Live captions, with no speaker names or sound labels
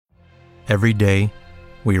Every day,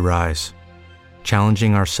 we rise,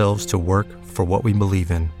 challenging ourselves to work for what we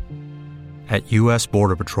believe in. At U.S.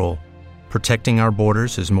 Border Patrol, protecting our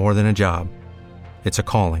borders is more than a job. It's a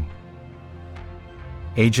calling.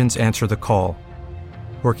 Agents answer the call,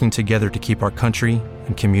 working together to keep our country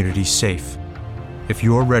and communities safe. If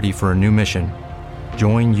you're ready for a new mission,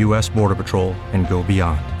 join U.S. Border Patrol and go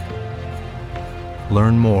beyond.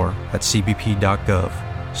 Learn more at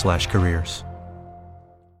cbp.gov/careers.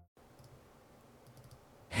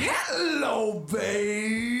 Hello,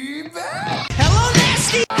 baby. Hello,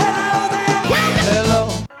 nasty. Hello there. Hello.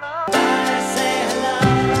 I say hello.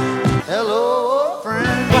 Hello,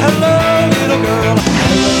 friend. Well, hello, little girl.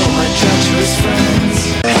 Hello, my treacherous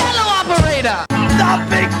friends. Hello, operator. The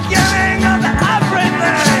beginning of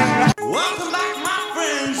everything. Welcome back, my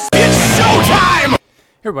friends. It's showtime. Hey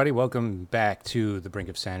everybody, welcome back to the Brink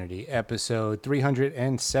of Sanity, episode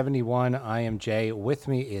 371. I am Jay. With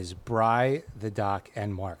me is Bry, the Doc,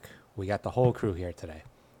 and Mark. We got the whole crew here today.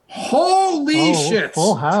 Holy shit!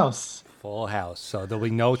 Full house. Full house. So there'll be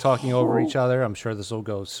no talking over each other. I'm sure this will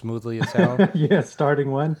go smoothly as hell. Yeah,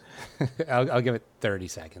 starting when? I'll give it 30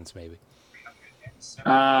 seconds, maybe.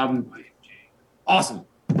 Awesome.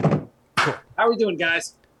 Cool. How are we doing,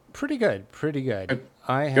 guys? Pretty good. Good.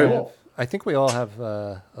 I think we all have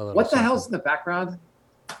a little. What the something. hell's in the background?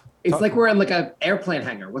 It's like we're in like an airplane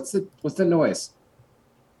hangar. What's the noise?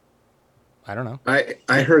 I don't know.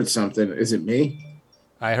 I heard something. Is it me?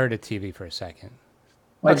 I heard a TV for a second.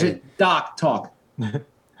 Doc, talk.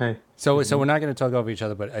 Hey. So we're not going to talk over each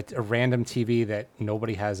other, but a random TV that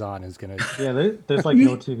nobody has on is going to. Yeah, there's like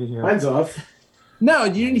no TV here. Mine's off. No,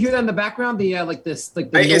 you didn't hear that in the background? The It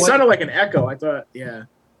noise? sounded like an echo. I thought, yeah,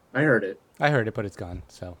 I heard it. I heard it, but it's gone.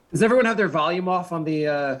 So Does everyone have their volume off on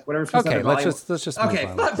the whatever? okay, let's just move Okay,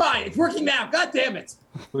 on. fine. It's working now. God damn it.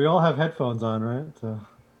 We all have headphones on, right? So.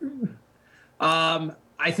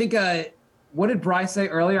 I think. What did Bry say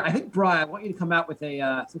earlier? I think Bry, I want you to come out with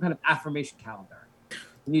a some kind of affirmation calendar.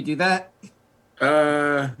 Can you do that?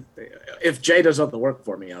 If Jay does all the work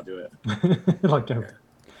for me, I'll do it.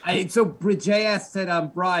 So Jay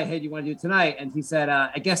said, Bry, hey, do you want to do it tonight? And he said,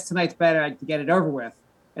 I guess tonight's better to get it over with.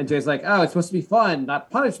 And Jay's like, oh, it's supposed to be fun, not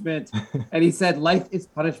punishment. And he said, life is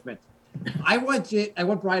punishment. I want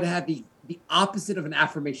Bry to have the opposite of an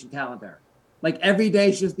affirmation calendar. Like every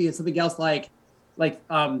day should just be something else like,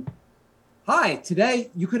 hi, today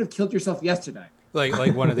you could have killed yourself yesterday.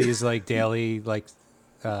 Like one of these like daily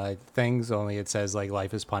things, only it says like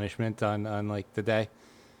life is punishment on like the day.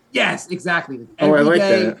 Yes, exactly. I like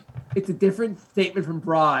day, that. It's a different statement from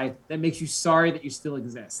Bry that makes you sorry that you still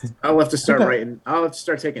exist. I'll have to start writing. I'll have to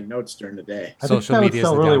start taking notes during the day. I think that would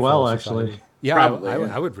sell really well, actually. Yeah, Probably,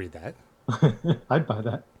 I would read that. I'd buy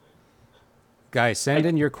that. Guys, send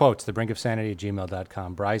in your quotes,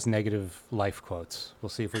 thebrinkofsanity@gmail.com. Bry's negative life quotes. We'll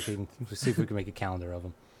see if we can make a calendar of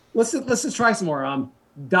them. Let's just try some more.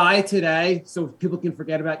 Die today so people can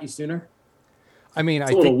forget about you sooner. I mean,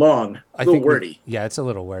 It's a little long, a little wordy. Yeah, it's a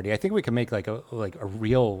little wordy. I think we can make like a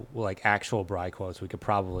real actual Bry quotes. We could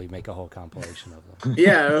probably make a whole compilation of them.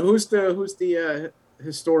 Yeah, who's the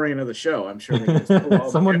historian of the show? I'm sure they can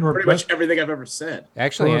pretty much everything I've ever said.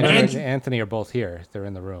 Actually, Andrew and Anthony are both here. They're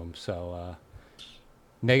in the room. So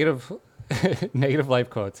negative life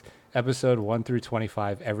quotes, episode 1 through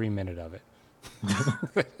 25, every minute of it.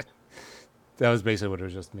 That was basically what it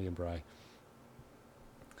was, just me and Bry.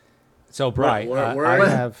 So, Bry, I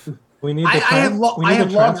have... We need the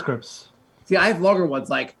transcripts. See, I have longer ones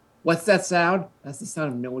like, what's that sound? That's the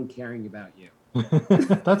sound of no one caring about you.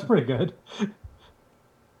 That's pretty good.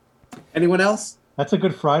 Anyone else? That's a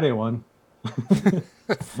good Friday one.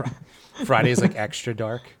 Friday is like extra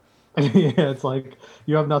dark. Yeah, it's like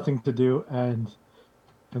you have nothing to do and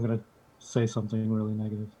I'm going to say something really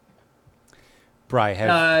negative.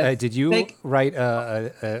 Bry, did you write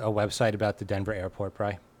a website about the Denver airport,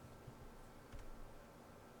 Bry?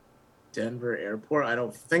 Denver airport? I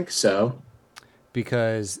don't think so.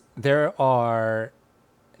 Because there are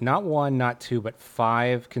not one, not two, but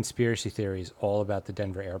 5 conspiracy theories all about the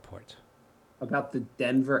Denver airport. About the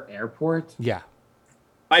Denver airport? Yeah.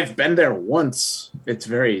 I've been there once. It's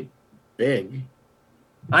very big.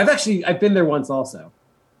 I've been there once also.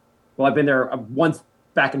 Well, I've been there once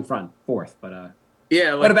back and front, fourth, but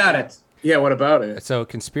yeah. What about it? Yeah, what about it? So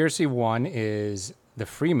conspiracy 1 is the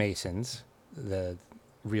Freemasons, the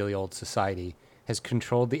really old society, has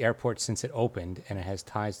controlled the airport since it opened, and it has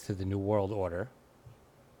ties to the New World Order.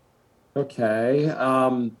 Okay.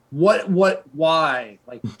 Why?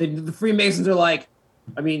 Like the Freemasons are like,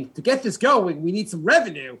 I mean, to get this going, we need some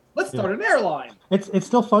revenue. Let's start an airline. It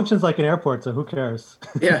still functions like an airport, so who cares?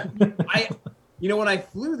 Yeah. When I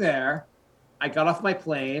flew there, I got off my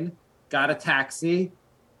plane, got a taxi.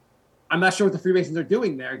 I'm not sure what the Freemasons are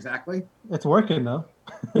doing there exactly. It's working though.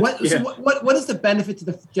 What is the benefit to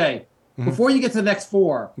the Jay? Before you get to the next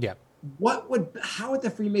four, how would the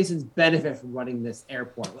Freemasons benefit from running this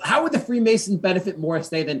airport? How would the Freemasons benefit more,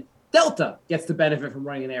 say, than Delta gets the benefit from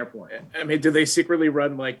running an airport? I mean, do they secretly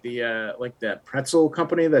run like that pretzel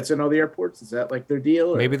company that's in all the airports? Is that like their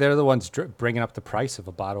deal? Or? Maybe they're the ones bringing up the price of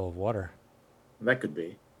a bottle of water. That could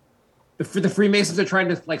be. The Freemasons are trying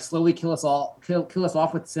to like slowly kill us off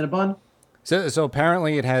with Cinnabon. So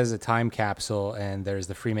apparently it has a time capsule, and there's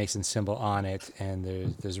the Freemason symbol on it,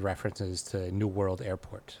 and there's references to New World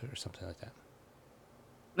Airport or something like that.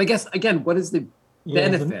 I guess again, what is the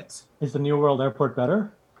benefit? Is the New World Airport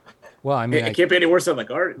better? Well, I mean, it can't be any worse than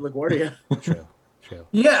LaGuardia. True.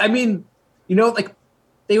 Yeah, I mean, like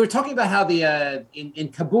they were talking about how the in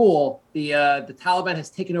Kabul the Taliban has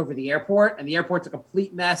taken over the airport, and the airport's a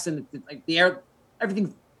complete mess, and like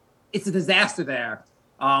everything, it's a disaster there.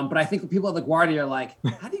 But I think the people at LaGuardia are like,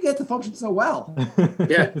 how do you get it to function so well?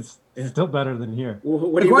 Yeah, it's still better than here.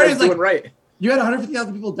 Well, what are you guys doing right? You had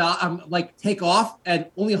 150,000 people die, take off, and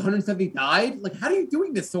only 170 died. Like, how are you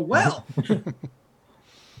doing this so well?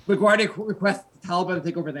 LaGuardia requests the Taliban to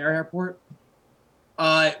take over their airport.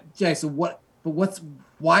 Jay, so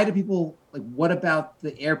why do people, like, what about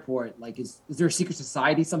the airport? Like, is there a secret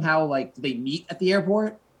society somehow? Like, do they meet at the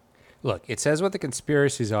airport? Look, it says what the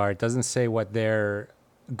conspiracies are. It doesn't say what their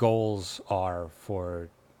goals are for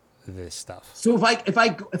this stuff. So if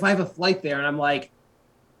I have a flight there and I'm like,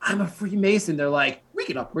 I'm a Freemason, they're like, we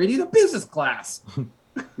can upgrade you to business class.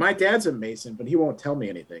 My dad's a Mason, but he won't tell me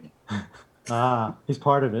anything. He's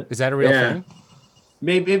part of it. Is that a real thing?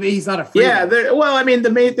 Maybe he's not a Freemason. Yeah, well, I mean,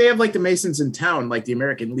 they have like the Masons in town, like the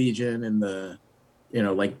American Legion and the,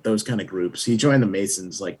 like those kind of groups. He joined the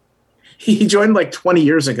Masons, like he joined like 20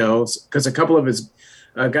 years ago because a couple of his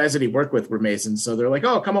guys that he worked with were Masons. So they're like,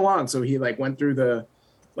 oh, come along. So he like went through the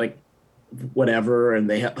like whatever, and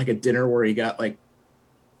they had like a dinner where he got like,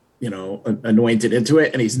 anointed into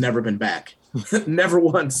it, and he's never been back. Never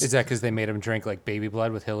once. Is that because they made him drink like baby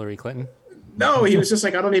blood with Hillary Clinton? No, he was just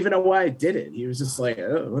like, I don't even know why I did it. He was just like,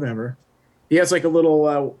 oh, whatever. He has like a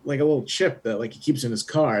little chip that like he keeps in his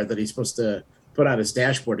car that he's supposed to put on his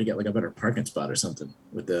dashboard to get like a better parking spot or something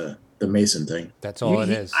with the Mason thing. That's all it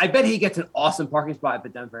is. I bet he gets an awesome parking spot at the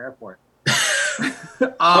Denver airport.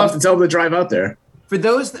 I'll have to tell him to drive out there. For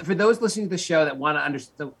those listening to the show that want to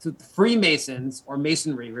understand, so Freemasons or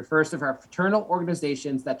Masonry refers to fraternal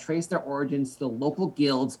organizations that trace their origins to the local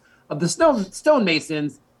guilds of the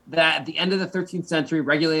stonemasons that at the end of the 13th century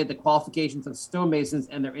regulated the qualifications of stonemasons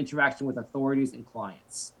and their interaction with authorities and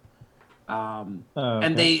clients. And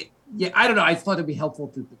I don't know. I thought it'd be helpful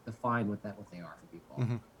to define what they are for people.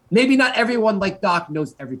 Mm-hmm. Maybe not everyone like Doc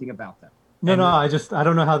knows everything about them. No, I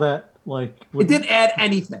don't know how that it didn't add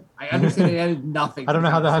anything. I understand it added nothing. I don't know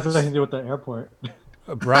how that has anything to do with the airport.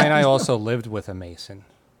 Brian and I also lived with a Mason.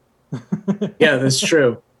 Yeah, that's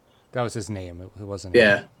true. That was his name. It wasn't.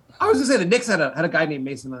 Yeah. I was gonna say the Knicks had a guy named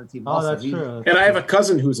Mason on the team. Oh, that's true. And I have a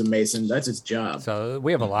cousin who's a Mason. That's his job. So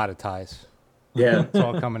we have a lot of ties. Yeah, it's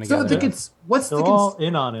all coming together. So they're all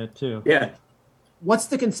in on it too. Yeah. What's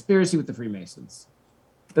the conspiracy with the Freemasons?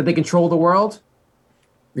 That they control the world?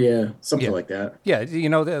 Yeah, something like that. Yeah,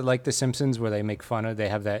 like the Simpsons, where they make fun of. They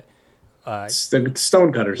have that. The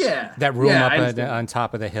stonecutters. Yeah. That room on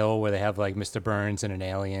top of the hill where they have like Mr. Burns and an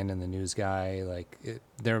alien and the news guy. Like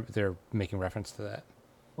they're making reference to that.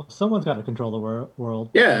 Well, someone's got to control the world.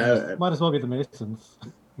 Yeah, might as well be the Masons.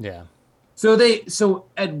 Yeah. So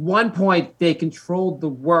at one point they controlled the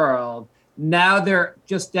world. Now they're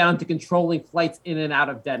just down to controlling flights in and out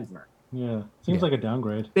of Denver. Yeah, seems like a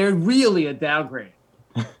downgrade. They're really a downgrade.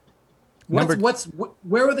 Where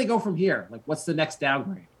will they go from here? Like, what's the next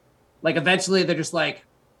downgrade? Like, eventually they're just like,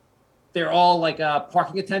 they're all like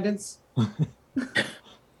parking attendants.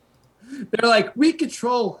 They're like, we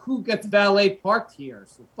control who gets valet parked here,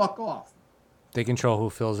 so fuck off. They control who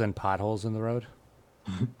fills in potholes in the road.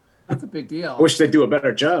 That's a big deal. I wish they'd do a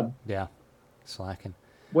better job. Yeah, slacking.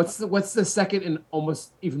 What's the second and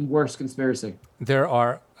almost even worse conspiracy? There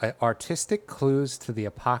are artistic clues to the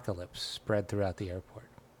apocalypse spread throughout the airport.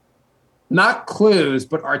 Not clues,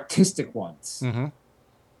 but artistic ones. Mm-hmm.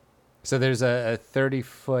 So there's a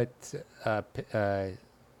 30-foot, a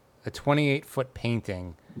 28-foot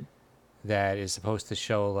painting that is supposed to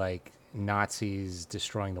show like Nazis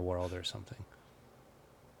destroying the world or something.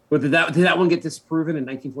 But did that one get disproven in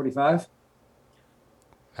 1945?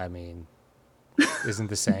 I mean, isn't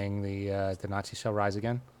the saying the Nazis shall rise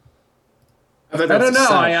again? I thought I that don't was know.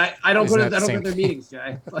 south. I don't go Isn't to that the their same meetings,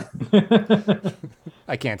 Jay.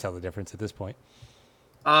 I can't tell the difference at this point.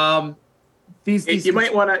 You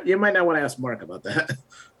might not want to ask Mark about that.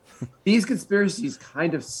 These conspiracies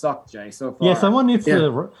kind of suck, Jay, so far. Yeah, someone needs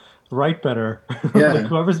to write better. Yeah. Like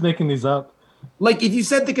whoever's making these up. Like if you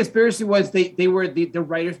said the conspiracy was they were the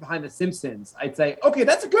writers behind The Simpsons, I'd say, okay,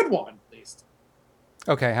 that's a good one, at least.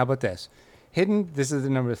 Okay, how about this? This is the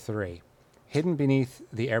number 3. Hidden beneath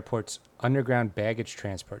the airport's underground baggage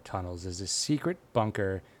transport tunnels is a secret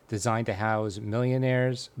bunker designed to house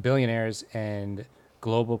millionaires, billionaires, and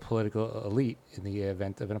global political elite in the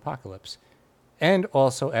event of an apocalypse. And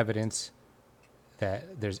also evidence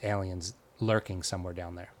that there's aliens lurking somewhere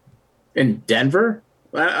down there. In Denver?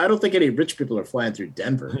 I don't think any rich people are flying through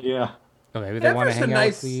Denver. Yeah. Or maybe they want to Denver's hang a out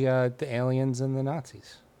nice- with the aliens and the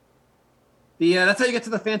Nazis. That's how you get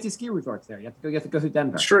to the fancy ski resorts there. You have to go through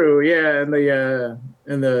Denver. True, yeah,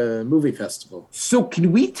 and the movie festival. So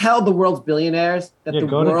can we tell the world's billionaires that the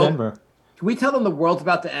go world to Denver. Can we tell them the world's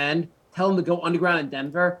about to end? Tell them to go underground in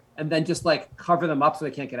Denver and then just like cover them up so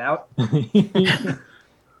they can't get out? Because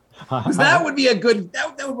that would be a good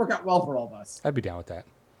that would work out well for all of us. I'd be down with that.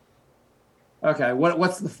 Okay,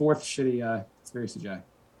 what's the fourth shitty conspiracy, Jay?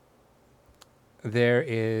 There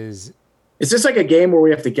is Is this like a game where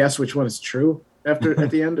we have to guess which one is true at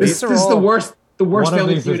the end? This are is the all- worst One of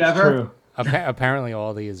Family these Feud is ever. true. apparently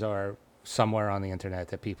all these are somewhere on the internet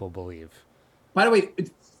that people believe. By the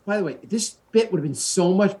way, this bit would have been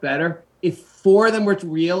so much better if 4 of them were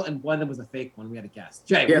real and 1 of them was a fake one. We had to guess.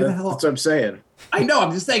 Jay, Yeah, what the that's hell? what I'm saying. I know.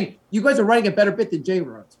 I'm just saying you guys are writing a better bit than Jay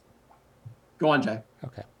wrote. Go on, Jay.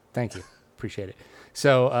 Okay, thank you, appreciate it.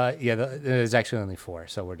 So there's actually only 4,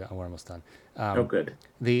 so we're done. We're almost done. Oh, good.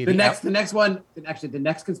 The next one, actually, the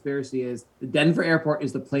next conspiracy is the Denver airport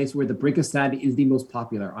is the place where the Brink of Sanity is the most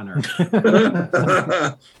popular on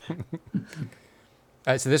Earth.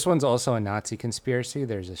 So this one's also a Nazi conspiracy.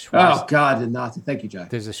 There's a Oh God, the Nazi. Thank you, Jay.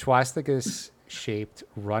 There's a swastika-shaped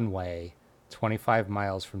runway 25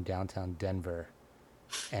 miles from downtown Denver,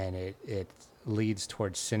 and it leads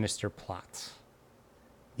towards sinister plots.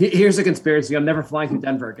 Here's a conspiracy. I'm never flying through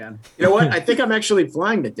Denver again. You know what? I think I'm actually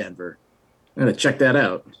flying to Denver. I'm gonna check that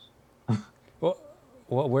out. Well,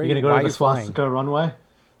 where are You're you gonna go why to are the you flying? swastika runway?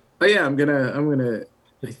 Oh yeah, I'm gonna.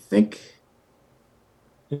 I think.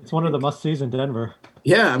 It's one of the must-sees in Denver.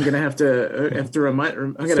 Yeah, I'm gonna have to remind.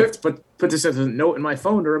 I'm gonna have to put this as a note in my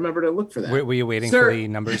phone to remember to look for that. Were you waiting Sir. for the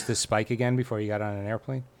numbers to spike again before you got on an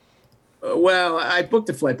airplane? Well, I booked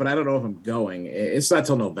a flight, but I don't know if I'm going. It's not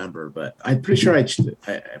till November, but I'm pretty sure I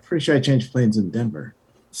changed planes in Denver.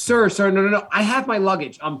 Sir, no. I have my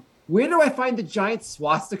luggage. Where do I find the giant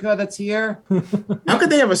swastika that's here? How could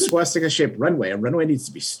they have a swastika-shaped runway? A runway needs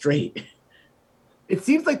to be straight. It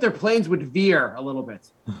seems like their planes would veer a little bit.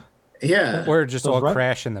 Yeah. Or just So all right-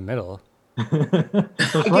 crash in the middle? Again,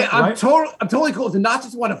 I'm totally cool to not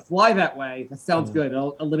just want to fly that way. That sounds good.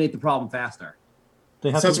 It'll eliminate the problem faster. They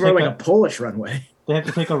have Sounds to more take like a Polish runway. They have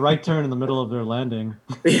to take a right turn in the middle of their landing,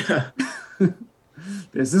 Yeah.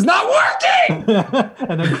 This is not working.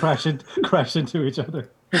 and then crash into each other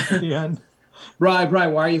at the end. Brian,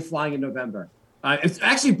 why are you flying in November? It's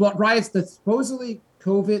actually, Brian, it's the supposedly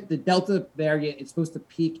COVID, the Delta variant. It's supposed to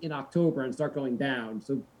peak in October and start going down.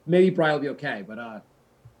 So maybe Brian will be okay. But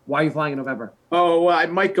why are you flying in November? Oh, well, I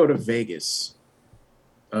might go to Vegas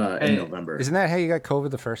in November. Isn't that how you got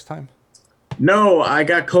COVID the first time? No, I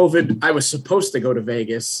got COVID. I was supposed to go to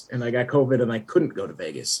Vegas, and I got COVID, and I couldn't go to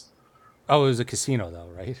Vegas. Oh, it was a casino though,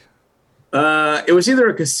 right? It was either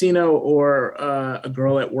a casino or a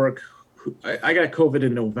girl at work. I got COVID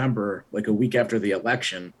in November, like a week after the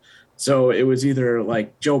election. So it was either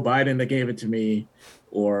like Joe Biden that gave it to me,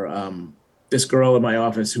 or this girl in my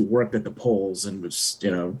office who worked at the polls and was,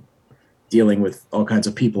 dealing with all kinds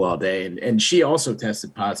of people all day. And she also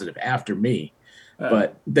tested positive after me.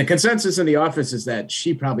 But the consensus in the office is that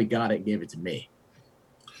she probably got it and gave it to me.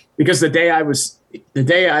 Because the day I was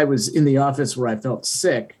in the office where I felt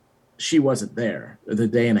sick, she wasn't there. The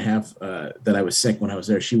day and a half that I was sick when I was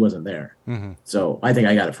there, she wasn't there. Mm-hmm. So I think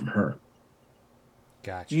I got it from her.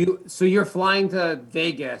 Gotcha. So you're flying to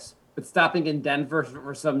Vegas, but stopping in Denver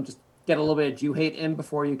for some, just get a little bit of Jew hate in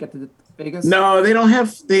before you get to Vegas? No, they don't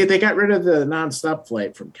have. They got rid of the nonstop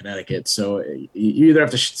flight from Connecticut. So you either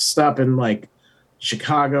have to stop in like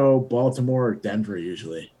Chicago, Baltimore, or Denver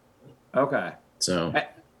usually. Okay. So.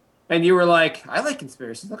 And you were like, I like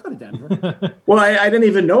conspiracies. I'll go to Denver. Well, I didn't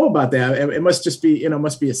even know about that. It must just be,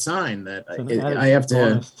 must be a sign that I have to.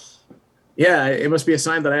 Bonus. Yeah, it must be a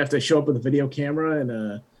sign that I have to show up with a video camera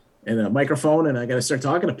and a microphone, and I got to start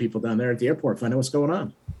talking to people down there at the airport, find out what's going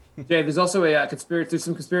on. Jay, there's also a conspiracy. There's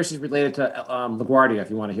some conspiracies related to LaGuardia if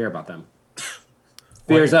you want to hear about them.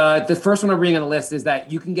 There's the first one I'm reading on the list is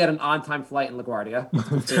that you can get an on-time flight in LaGuardia. That's a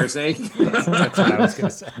conspiracy. That's what I was going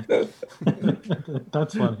to say.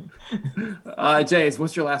 That's funny. Jay,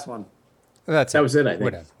 what's your last one? That was it, I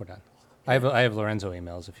think. We're done. I have Lorenzo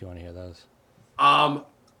emails if you want to hear those.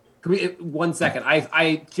 Can we, 1 second.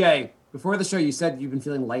 Jay, before the show, you said you've been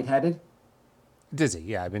feeling lightheaded. Dizzy.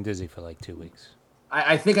 Yeah, I've been dizzy for like 2 weeks.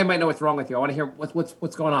 I think I might know what's wrong with you. I want to hear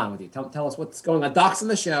what's going on with you. Tell us what's going on. Doc's on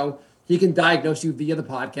the show. He can diagnose you via the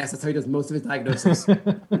podcast. That's how he does most of his diagnosis.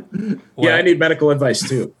 Yeah, I need medical advice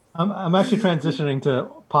too. I'm actually transitioning to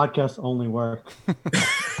podcast only work.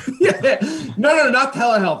 Yeah. No, not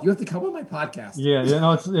telehealth. You have to come on my podcast. Yeah,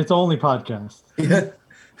 no, it's only podcast.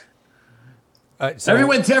 So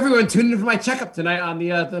Everyone tune in for my checkup tonight on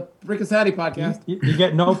the Brink podcast. You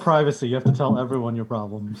get no privacy. You have to tell everyone your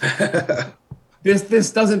problems.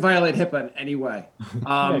 This doesn't violate HIPAA in any way.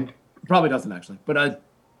 Probably doesn't actually. But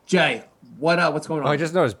Jay, what's going on? I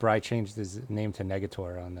just noticed Bry changed his name to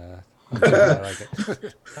Negator on the. I like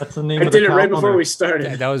it. That's the name. I of did the it right calendar. before we started.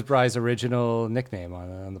 Yeah, that was Bry's original nickname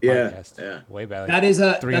on the Yeah, podcast. yeah. Way back. That is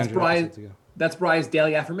that's 300 Bry's. episodes ago. That's Bry's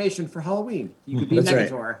daily affirmation for Halloween. You could be That's right.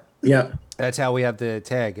 Negator. Yeah, That's how we have the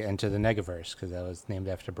tag Enter the Negaverse because that was named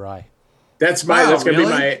after Bry. that's Wow, that's gonna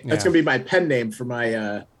really? be my Yeah. that's gonna be my pen name for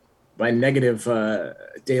my my negative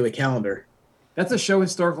daily calendar. That's a show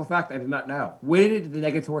historical fact I did not know. Where did the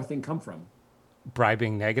Negator thing come from? Bry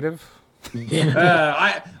being negative.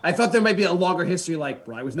 I thought there might be a longer history. Like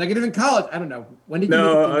Bry was negative in college. I don't know. When did you?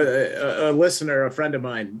 No, a listener, a friend of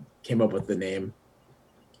mine, came up with the name.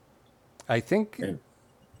 I think.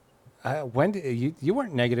 When did, you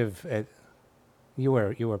weren't negative at. You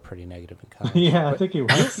were pretty negative in college. Yeah, I think he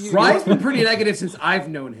was. Bry's been pretty negative since I've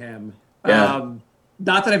known him. Yeah.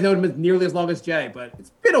 Not that I've known him as nearly as long as Jay, but it's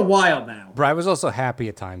been a while now. Bry was also happy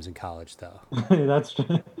at times in college, though. That's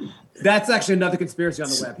true. That's actually another conspiracy on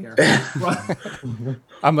the web here.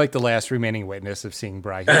 I'm like the last remaining witness of seeing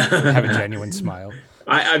Bry have a genuine smile.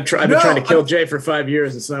 I've been trying to kill Jay for 5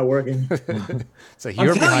 years. It's not working. So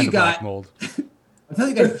you're telling behind you the black guys- mold. I'm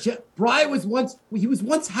telling you guys, Bry was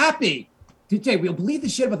once happy. Dude, Jay, we'll believe the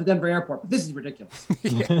shit about the Denver airport, but this is ridiculous.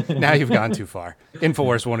 Yeah, now you've gone too far.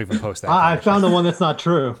 Infowars won't even post that. I found the one that's not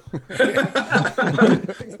true.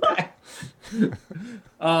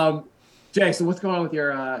 Jay, so what's going on with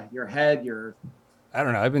your head? I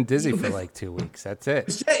don't know. I've been dizzy for like 2 weeks. That's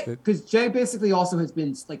it. Because Jay basically also has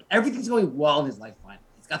been like everything's going well in his life.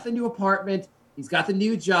 He's got the new apartment. He's got the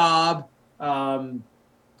new job. So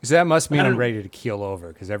that must mean I don't I'm know. ready to keel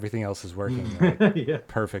over because everything else is working like, Yeah.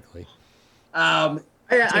 perfectly. I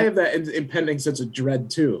have that impending sense of dread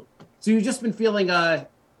too. So you've just been feeling. I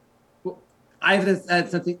have had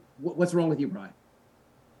something. What's wrong with you, Brian?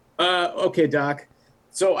 Okay, Doc.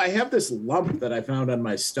 So I have this lump that I found on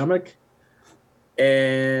my stomach,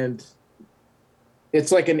 and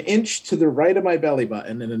it's like an inch to the right of my belly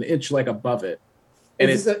button and an inch like above it. And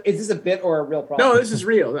Is this a bit or a real problem? no, this is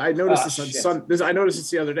real. I noticed Oh, this shit. on I noticed this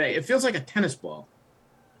the other day. It feels like a tennis ball,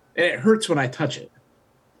 and it hurts when I touch it.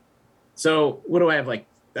 So what do I have, like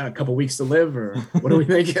a couple weeks to live, or what are we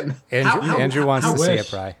thinking? Andrew wants to see wish.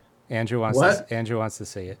 it, Bry. Andrew wants to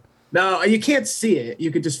see it. No, you can't see it.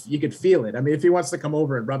 You could feel it. I mean, if he wants to come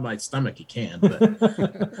over and rub my stomach, he can.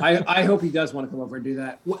 But I hope he does want to come over and do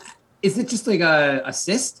that. Is it just like a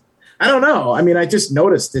cyst? I don't know. I mean, I just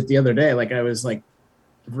noticed it the other day. Like I was like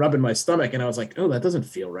rubbing my stomach, and I was like, "Oh, that doesn't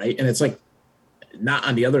feel right." And it's like not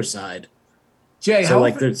on the other side. Jay, So, how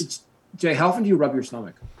like, often, Jay, how often do you rub your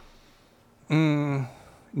stomach?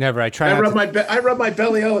 Never. I try I not rub to, I rub my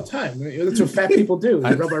belly all the time. That's what fat people do.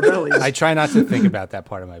 They rub our bellies. I try not to think about that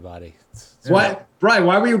part of my body. What, Brian?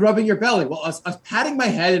 Why were you rubbing your belly? Well, I was patting my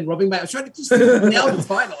head and rubbing I was trying to just nail it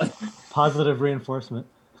finally. Positive reinforcement.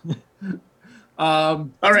 All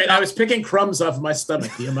right, I was picking crumbs off my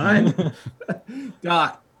stomach. Do you mind?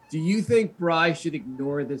 Doc, do you think Bry should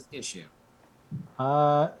ignore this issue?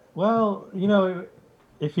 Well,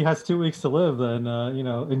 if he has 2 weeks to live, then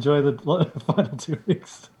enjoy the final 2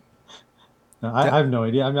 weeks. No, I have no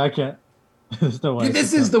idea. I mean, I can't. There's no way. Dude,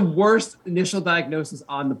 this is the worst initial diagnosis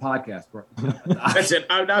on the podcast, bro. That's it.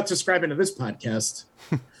 I'm not subscribing to this podcast.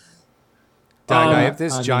 Doug, I have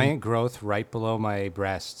this I mean- giant growth right below my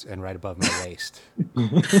breast and right above my waist. I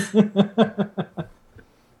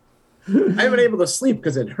haven't been able to sleep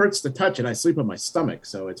because it hurts to touch, and I sleep on my stomach,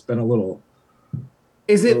 so it's been a little.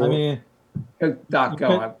 Is it? I mean, Doc,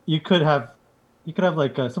 go. you could have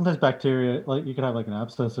like sometimes bacteria, like you could have like an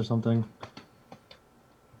abscess or something.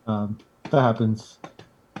 That happens.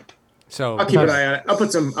 So I'll keep an eye on it. I'll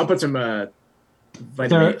put some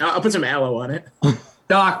vitamin. I'll put some aloe on it.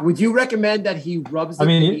 Doc, would you recommend that he rubs it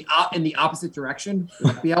in the opposite direction?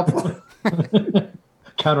 Would that be helpful?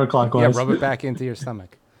 Counterclockwise. Yeah, rub it back into your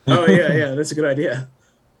stomach. Oh yeah, that's a good idea.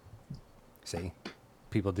 See,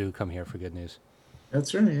 people do come here for good news.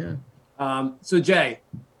 That's right. Yeah. So Jay,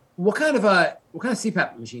 what kind of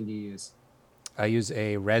CPAP machine do you use? I use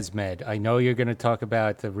a ResMed. I know you're going to talk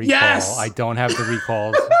about the recall. Yes! I don't have the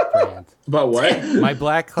recalls brand. About what? My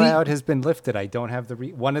black cloud has been lifted. I don't have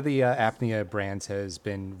one of the apnea brands has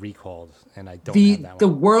been recalled, and I don't have that The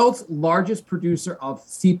one. world's largest producer of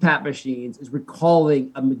CPAP machines is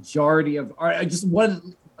recalling a majority of, or just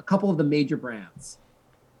a couple of the major brands.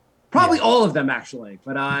 Probably all of them, actually.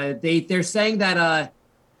 But they're saying that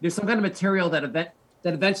there's some kind of material that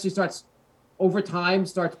eventually starts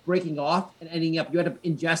breaking off and ending up. You end up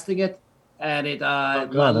ingesting it, and it. Oh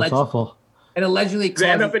God, that's awful. It allegedly does it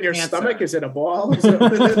end up in your cancer. stomach? Is it a ball? Is that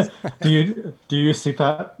what it is? Do you use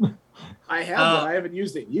CPAP? I have, but I haven't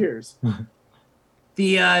used it in years. And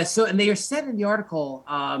they are said in the article.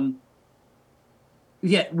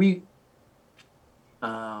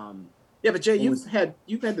 Yeah, but Jay, you've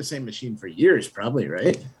had the same machine for years, probably,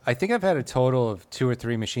 right? I think I've had a total of 2 or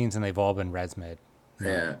 3 machines, and they've all been ResMed.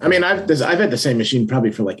 Yeah, I mean, I've had the same machine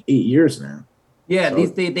probably for like 8 years now. Yeah, So-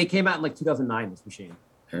 they came out in like 2009. This machine.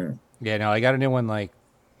 Yeah, no, I got a new one like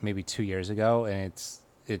maybe 2 years ago, and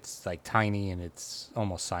it's like tiny and it's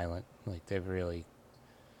almost silent. Like they made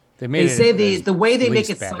They it say as the way they make least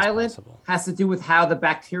it bad as silent possible. has to do with how the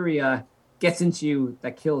bacteria gets into you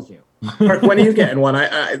that kills you. Mark, when are you getting one?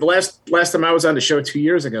 The last time I was on the show 2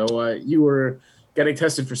 years ago, you were getting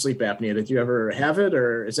tested for sleep apnea. Did you ever have it,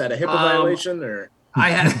 or is that a HIPAA violation? Or I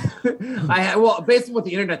had. Well, based on what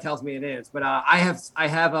the internet tells me, it is. But I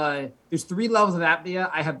have. There's 3 levels of apnea.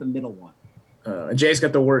 I have the middle one. and Jay's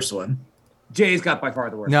got the worst one. Jay's got by far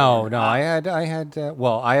the worst. No, one. I had.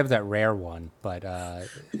 Well, I have that rare one, but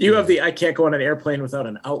You have the I can't go on an airplane without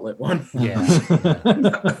an outlet one.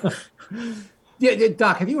 yeah. Yeah,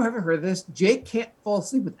 Doc, have you ever heard of this? Jay can't fall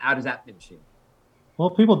asleep without his apnea machine. Well,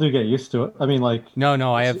 people do get used to it. I mean, like, No,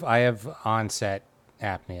 I have onset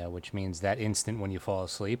apnea, which means that instant when you fall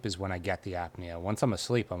asleep is when I get the apnea. Once I'm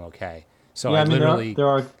asleep, I'm okay. So yeah, I I mean, literally,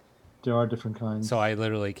 there are different kinds. so I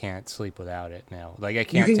literally can't sleep without it now. Like I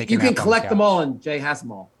can't take. You a can nap on collect the them couch. all, and Jay has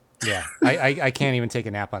them all. Yeah, I can't even take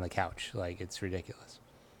a nap on the couch. Like it's ridiculous.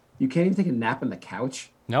 You can't even take a nap on the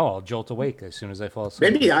couch. No, I'll jolt awake as soon as I fall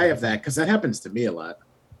asleep. Maybe I have that because that happens to me a lot.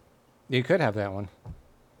 You could have that one.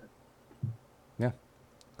 Yeah,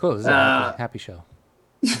 cool. This is a happy show.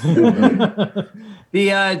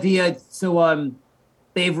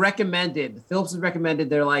 They've recommended, Philips has recommended,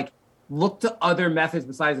 they're like, look to other methods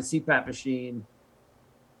besides the CPAP machine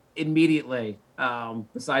immediately,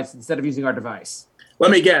 instead of using our device.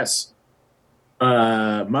 Let me guess.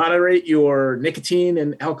 Moderate your nicotine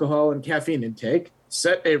and alcohol and caffeine intake.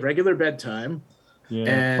 Set a regular bedtime. Yeah,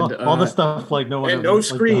 And all the stuff like no one and ever, no like,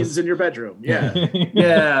 screens does. in your bedroom. Yeah.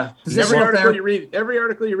 Yeah. Every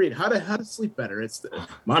article you read, how to sleep better. It's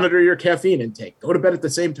monitor your caffeine intake. Go to bed at the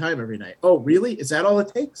same time every night. Oh, really? Is that all it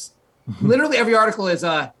takes? Literally every article is,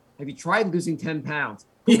 have you tried losing 10 pounds?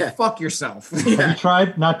 Go Yeah. fuck yourself. Have you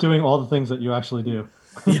tried not doing all the things that you actually do?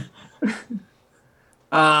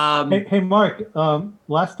 Hey, Mark.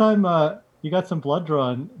 Last time you got some blood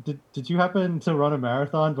drawn. Did you happen to run a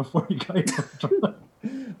marathon before you got your blood drawn?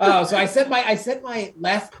 Oh, so I sent my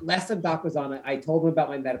last time Doc was on it. I told him about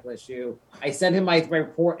my medical issue. I sent him my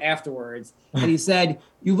report afterwards, and he said,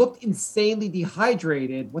 "You looked insanely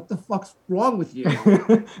dehydrated. What the fuck's wrong with you?"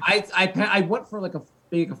 I went for like a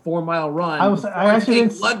 4-mile run.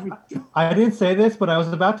 I didn't say this, but I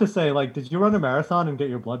was about to say, like, did you run a marathon and get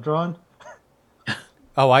your blood drawn?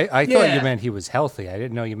 Oh, I thought Yeah. you meant he was healthy. I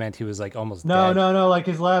didn't know you meant he was like almost No, dead. no. Like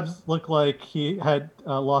his labs look like he had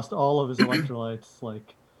lost all of his electrolytes,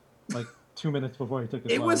 like 2 minutes before he took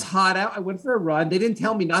his It blood. was hot out. I went for a run. They didn't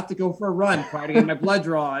tell me not to go for a run prior to getting my blood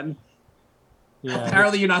drawn. Yeah,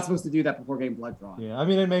 Apparently, you're not supposed to do that before getting blood drawn. yeah. I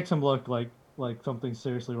mean, it makes him look like something's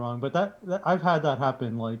seriously wrong. But that I've had that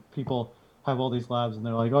happen. Like people have all these labs and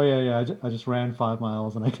they're like, oh yeah, I just ran 5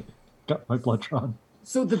 miles and I got my blood drawn.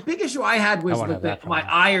 So the big issue I had was I wanna with have that my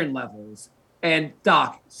problem. iron levels. And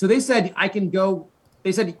Doc, so they said I can go.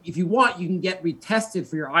 They said if you want, you can get retested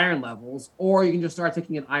for your iron levels, or you can just start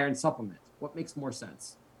taking an iron supplement. What makes more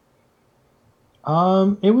sense?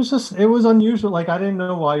 It was unusual. Like I didn't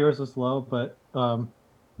know why yours was low, but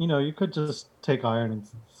you could just take iron and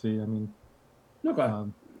see. I mean,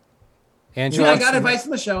 Okay. Andrew, I wants got to, advice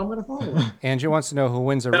from the show. I'm going to follow it. Andrew wants to know who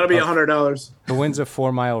wins That'll be $100. who wins a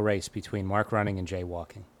 4-mile race between Mark running and Jay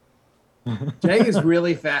walking. Jay is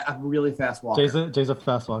really fast. A really fast walker. Jay's a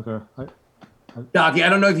fast walker. Doc, I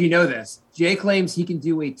don't know if you know this. Jay claims he can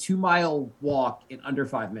do a 2-mile walk in under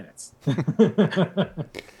 5 minutes.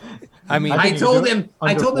 I mean, I told him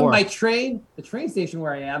the train station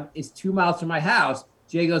where I am is 2 miles from my house.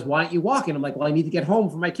 Jay goes, "Why don't you walk?" And I'm like, "Well, I need to get home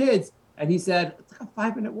for my kids." And he said, "It's like a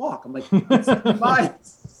 5-minute walk." I'm like, "It's 7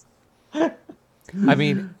 miles." I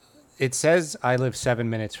mean, it says I live 7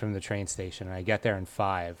 minutes from the train station, and I get there in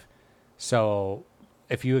 5. So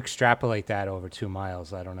if you extrapolate that over 2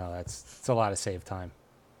 miles, I don't know. It's a lot of save time.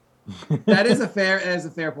 That is a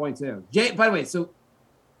fair point too. Jay, by the way,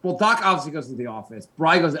 Doc obviously goes to the office.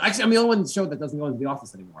 Bri goes. Actually, I'm the only one in the show that doesn't go into the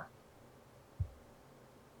office anymore.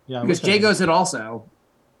 Yeah, because Jay goes in also.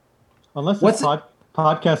 Unless this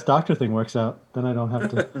podcast doctor thing works out, then I don't have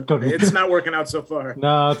to go to. It's not working out so far.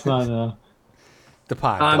 No, it's not. No. The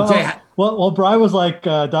pod. Well, Bri was like,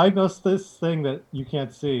 diagnose this thing that you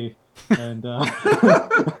can't see, and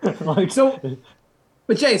like so.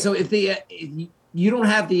 But Jay, so if you don't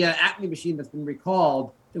have the apnea machine that's been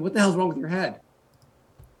recalled, then what the hell's wrong with your head?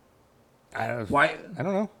 Why? I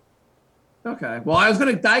don't know. Okay. Well, I was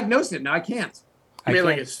going to diagnose it. Now I can't. You mean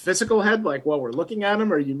like his physical head, like while we're looking at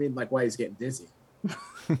him, or you mean like why he's getting dizzy?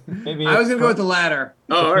 Maybe I was going to go with the latter.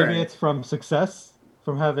 Oh, maybe it's from success,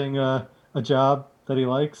 from having a job that he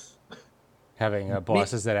likes, having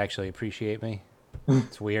bosses that actually appreciate me.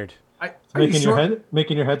 It's weird. Making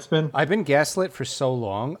your head spin. I've been gaslit for so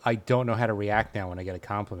long. I don't know how to react now when I get a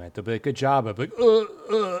compliment. They'll be like, "Good job." I'm like,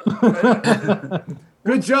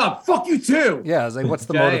 "Good job. Fuck you too." Yeah, I was like, "What's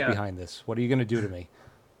the motive behind this? What are you going to do to me?"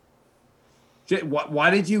 Jay, why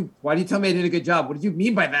did you tell me I did a good job? What did you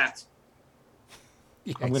mean by that?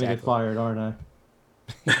 Yeah, I'm going to get fired, aren't I?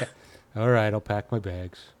 Yeah. All right, I'll pack my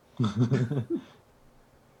bags.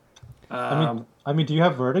 I mean, do you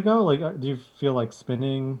have vertigo? Like, do you feel like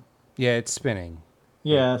spinning? Yeah, it's spinning.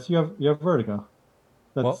 Yeah, so you have vertigo.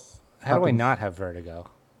 How do I not have vertigo?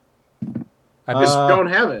 I just don't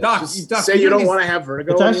have it. Doc, just say you don't want to have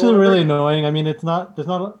vertigo. It's actually really annoying. I mean, there's not.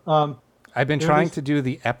 I've been trying to do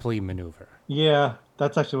the Epley maneuver. Yeah,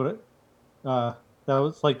 that's actually what it. That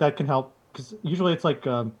was like that can help because usually it's like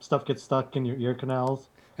stuff gets stuck in your ear canals.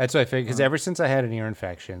 That's what I figured. Because ever since I had an ear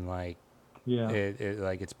infection, like. Yeah,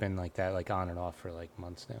 it's been like that, like on and off for like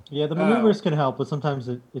months now. Yeah, the maneuvers can help, but sometimes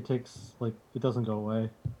it takes like it doesn't go away.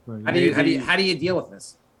 How do you deal with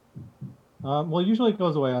this? Well, usually it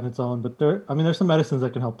goes away on its own, but there's some medicines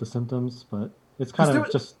that can help the symptoms, but it's kind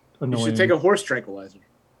of just annoying. You should take a horse tranquilizer.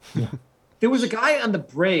 Yeah. There was a guy on the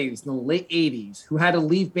Braves in the late '80s who had to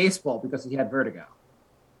leave baseball because he had vertigo.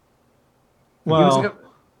 Well.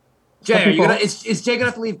 Jay, is Jay gonna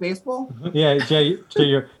have to leave baseball? Yeah, Jay,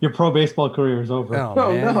 your pro baseball career is over. Oh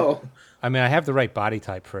no! I mean, I have the right body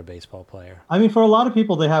type for a baseball player. I mean, for a lot of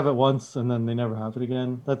people, they have it once and then they never have it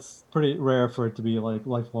again. That's pretty rare for it to be like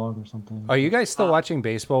lifelong or something. Are you guys still watching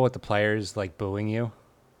baseball with the players like booing you?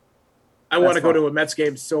 I want to go to a Mets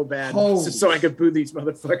game so bad, so I could boo these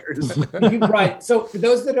motherfuckers. Right. So for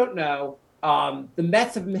those that don't know, the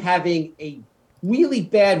Mets have been having a really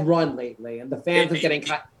bad run lately, and the fans are getting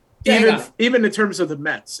cut. Even in terms of the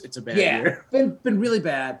Mets, it's a bad year. Been really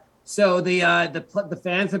bad. So the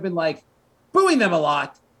fans have been like booing them a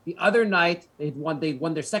lot. The other night they won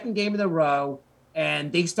their second game in a row,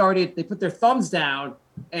 and they put their thumbs down,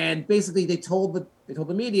 and basically they told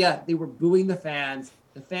the media they were booing the fans.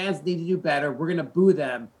 The fans need to do better. We're gonna boo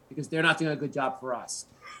them because they're not doing a good job for us.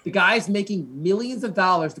 The guy's making millions of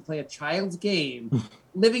dollars to play a child's game,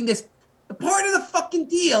 living this. The part of the fucking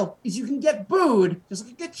deal is you can get booed, just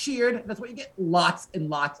like you get cheered. That's why you get lots and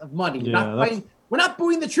lots of money. Yeah, we're not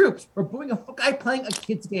booing the troops. We're booing a guy playing a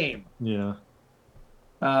kid's game. Yeah.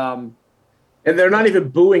 And they're not even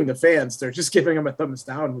booing the fans. They're just giving them a thumbs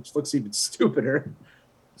down, which looks even stupider.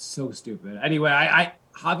 So stupid. Anyway, I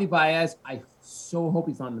Javi Baez, I so hope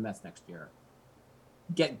he's on the Mets next year.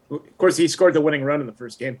 Of course, he scored the winning run in the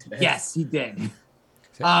first game today. Yes, he did.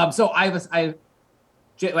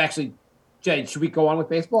 Jay, should we go on with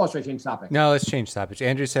baseball or should I change topic? No, let's change topics.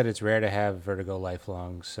 Andrew said it's rare to have vertigo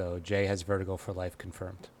lifelong, so Jay has vertigo for life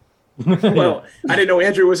confirmed. Well, I didn't know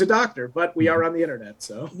Andrew was a doctor, but we are on the internet,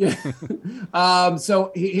 so. Yeah.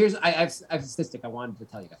 So I have a statistic I wanted to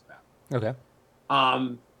tell you guys about. Okay.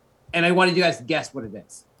 And I wanted you guys to guess what it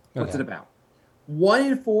is. What's it about? 1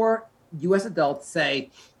 in 4 U.S. adults say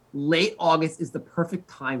late August is the perfect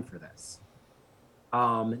time for this.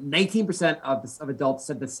 19% of adults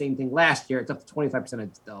said the same thing last year. It's up to 25% of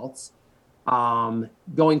adults.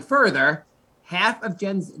 Going further, half of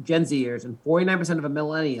Gen Zers and 49% of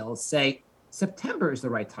millennials say September is the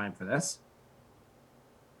right time for this.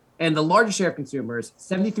 And the largest share of consumers,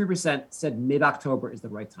 73%, said mid-October is the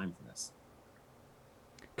right time for this.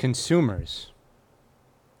 Consumers.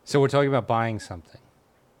 So we're talking about buying something.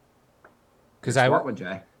 Because Smart one,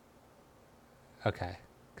 Jay. Okay.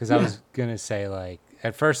 Because I was gonna say, like,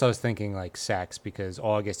 at first I was thinking like sex, because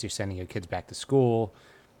August you're sending your kids back to school.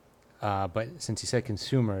 But since you said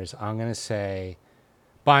consumers, I'm gonna say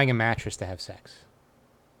buying a mattress to have sex.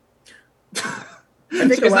 I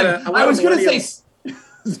think I was gonna say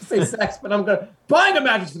sex, but I'm gonna buying a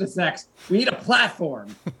mattress for the sex. We need a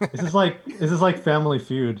platform. This is like Family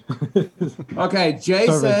Feud. Okay, Jay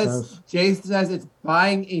says it's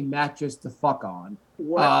buying a mattress to fuck on.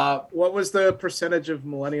 What was the percentage of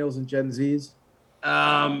millennials and Gen Zs?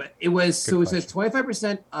 It says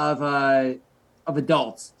 25% of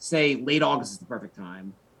adults say late August is the perfect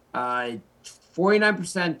time.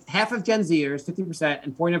 49%, half of Gen Zers, 50%,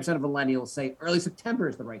 and 49% of millennials say early September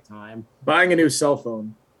is the right time. Buying a new cell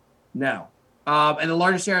phone. No. And the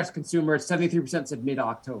largest share of consumers, 73%, said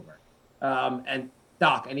mid-October. And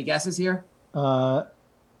Doc, any guesses here?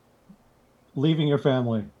 Leaving your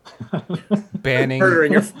family.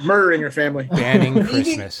 Murdering your family. Banning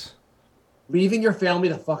Christmas. Leaving your family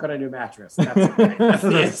to fuck on a new mattress. That's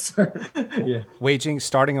the answer. Yeah.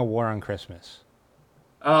 Starting a war on Christmas.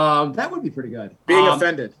 That would be pretty good. Being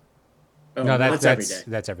offended. Oh, no, that's every day.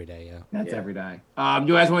 That's every day, yeah. That's every day.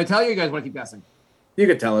 You guys want to tell you? You guys want to keep guessing? You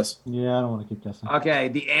could tell us. Yeah, I don't want to keep guessing. Okay,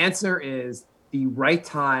 the answer is the right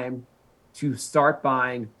time to start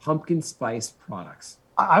buying pumpkin spice products.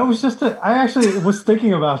 I actually was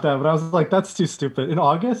thinking about that, but I was like, that's too stupid. In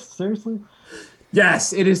August? Seriously?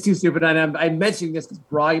 Yes, it is too stupid. And I'm mentioning this because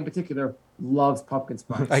Brian in particular loves pumpkin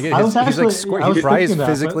spice. Brian is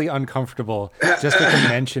physically uncomfortable just at the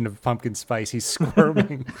mention of pumpkin spice. He's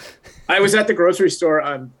squirming. I was at the grocery store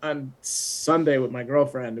on Sunday with my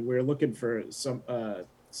girlfriend, and we were looking for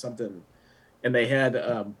something, and they had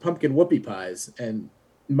pumpkin whoopie pies. And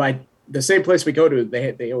the same place we go to,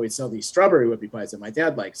 they always sell these strawberry whoopie pies that my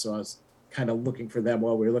dad likes. So I was kind of looking for them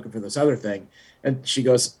while we were looking for this other thing. And she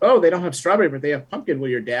goes, "Oh, they don't have strawberry, but they have pumpkin. Will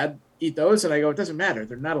your dad eat those?" And I go, "It doesn't matter.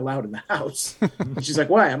 They're not allowed in the house." And she's like,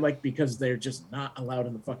 "Why?" I'm like, "Because they're just not allowed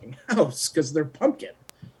in the fucking house because they're pumpkin."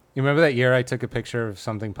 You remember that year I took a picture of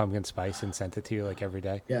something pumpkin spice and sent it to you like every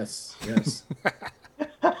day? Yes.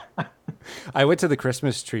 I went to the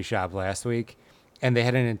Christmas tree shop last week, and they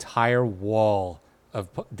had an entire wall of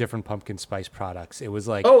different pumpkin spice products. It was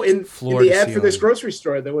like in the ad for this grocery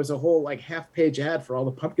store, there was a whole like half-page ad for all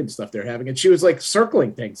the pumpkin stuff they're having, and she was like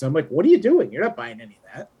circling things. I'm like, "What are you doing? You're not buying any of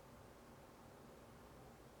that."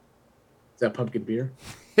 Is that pumpkin beer?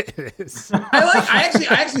 It is. I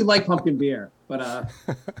actually like pumpkin beer, but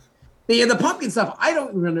the pumpkin stuff I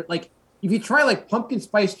don't remember. Like if you try like pumpkin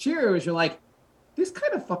spice Cheerios, you're like, this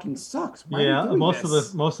kind of fucking sucks. Why are you doing most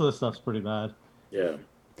this? of the stuff's pretty bad. Yeah.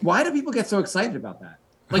 Why do people get so excited about that?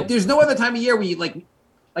 Like, there's no other time of year where you like,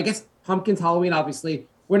 I guess pumpkin's Halloween, obviously.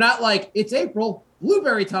 We're not like, it's April,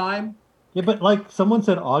 blueberry time. Yeah, but like someone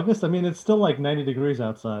said August. I mean, it's still like 90 degrees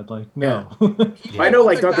outside. Like, no. I know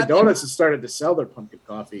like Dunkin' Donuts has started to sell their pumpkin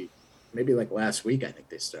coffee. Maybe like last week, I think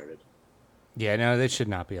they started. Yeah, no, they should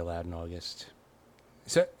not be allowed in August.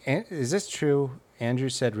 So, is this true? Andrew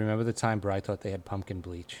said, remember the time Bri thought they had pumpkin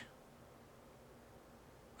bleach?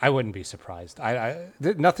 I wouldn't be surprised.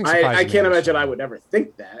 Nothing surprising. I can't imagine I would ever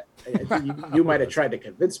think that. You might have tried to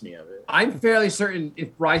convince me of it. I'm fairly certain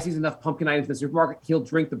if Bri sees enough pumpkin items in the supermarket, he'll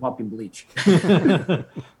drink the pumpkin bleach. To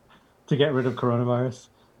get rid of coronavirus.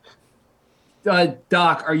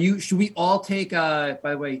 Doc, should we all take, by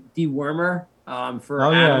the way, dewormer for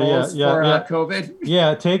animals for COVID?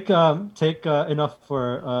 Yeah, take enough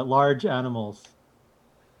for large animals.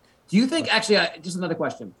 Do you think, actually, just another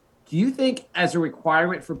question. Do you think as a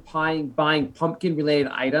requirement for buying pumpkin-related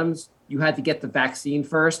items, you had to get the vaccine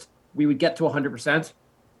first? We would get to 100%?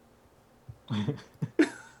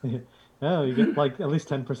 Yeah, you get like at least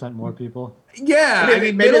 10% more people. Yeah,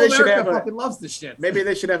 maybe they should have fucking loves this shit. Maybe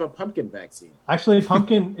they should have a pumpkin vaccine. Actually,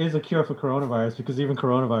 pumpkin is a cure for coronavirus because even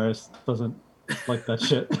coronavirus doesn't like that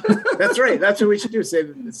shit. That's right. That's what we should do. Say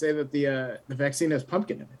that the vaccine has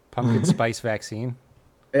pumpkin in it. Pumpkin spice vaccine.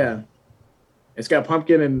 Yeah. It's got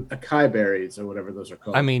pumpkin and acai berries or whatever those are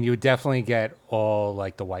called. I mean, you would definitely get all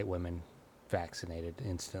like the white women vaccinated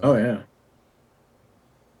instantly. Oh yeah.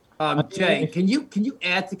 Jay, can you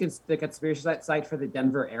add to the conspiracy site for the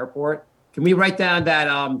Denver airport? Can we write down that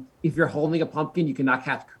if you're holding a pumpkin, you cannot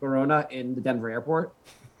catch corona in the Denver airport?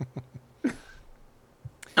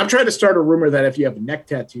 I'm trying to start a rumor that if you have neck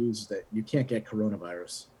tattoos, that you can't get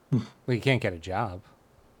coronavirus. Well, you can't get a job.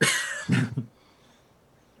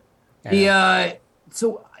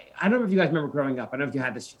 So I don't know if you guys remember growing up. I don't know if you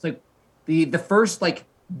had this. It's like the first like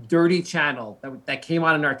dirty channel that came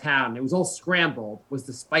on in our town. It was all scrambled. Was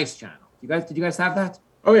the Spice Channel? Did you guys have that?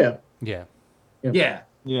 Oh yeah. Yeah. Yeah.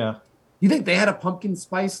 Yeah. You think they had a pumpkin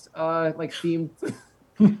spiced like theme?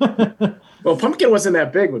 Well, pumpkin wasn't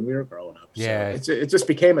that big when we were growing up. Yeah. So it just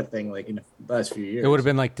became a thing like in the last few years. It would have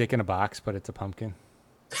been like Dick in a Box, but it's a pumpkin.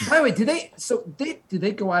 By the way, did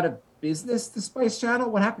they go out of business? The Spice Channel?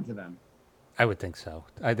 What happened to them? I would think so.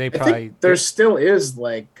 I think there still is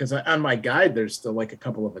like, because on my guide there's still like a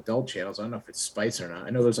couple of adult channels. I don't know if it's Spice or not. I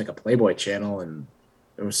know there's like a Playboy channel and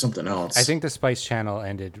there was something else. I think the Spice Channel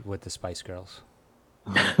ended with the Spice Girls.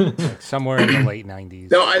 Like somewhere in the late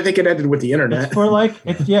 90s. No, I think it ended with the internet. It's for like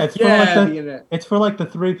the internet. It's for like the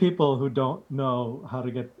 3 people who don't know how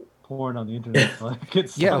to get porn on the internet. Like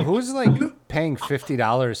it's like, who's like paying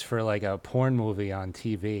 $50 for like a porn movie on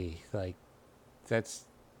TV? Like that's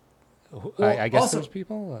I guess also, those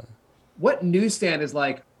people. What newsstand is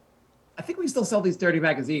like? I think we still sell these dirty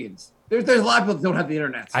magazines. There's a lot of people that don't have the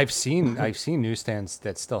internet. I've seen newsstands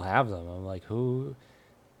that still have them. I'm like, who?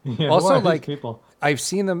 yeah, Also, who are these like people? I've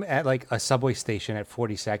seen them at like a subway station at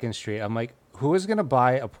 42nd Street. I'm like, who is gonna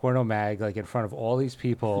buy a porno mag like in front of all these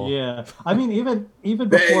people? Yeah, I mean, even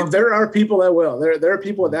before there are people that will. There are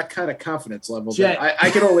people with that kind of confidence level Jay, that I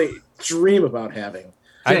can only dream about having.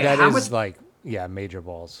 Jay, That how is much- like, yeah, major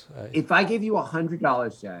balls. If I gave you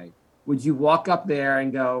 $100, Jay, would you walk up there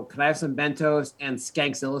and go, "Can I have some Bentos and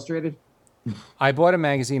Skanks Illustrated"? I bought a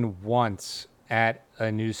magazine once at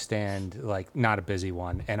a newsstand, like not a busy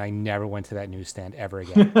one, and I never went to that newsstand ever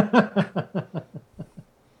again.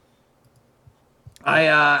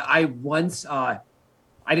 I once I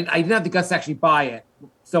didn't have the guts to actually buy it,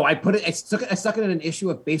 so I put it. I stuck it in an issue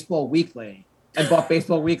of Baseball Weekly and bought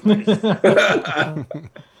Baseball Weekly.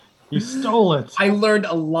 you stole it. I learned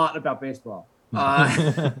a lot about baseball.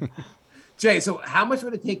 Jay, so how much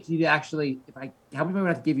would it take you to actually, how much would I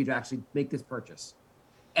have to give you to actually make this purchase?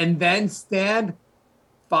 And then stand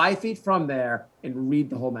 5 feet from there and read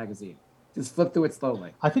the whole magazine. Just flip through it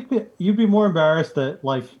slowly. I think that you'd be more embarrassed that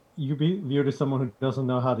like you be viewed as someone who doesn't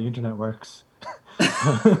know how the internet works.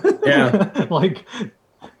 Yeah. Like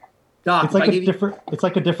Doc, it's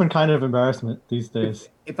like a different kind of embarrassment these days.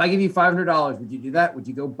 If I give you $500, would you do that? Would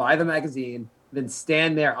you go buy the magazine, then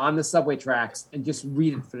stand there on the subway tracks and just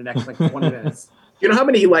read it for the next like 20 minutes? You know how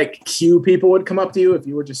many like Q people would come up to you if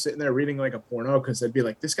you were just sitting there reading like a porno? Because they'd be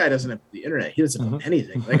like, "This guy doesn't have the internet. He doesn't know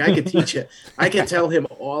anything." Like I could teach it. I could tell him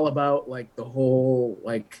all about like the whole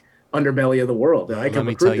like underbelly of the world. And I can Let me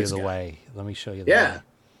recruit tell you this the guy. way. Let me show you the Yeah. way.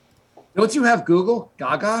 Don't you have Google?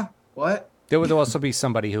 Gaga? What? There would also be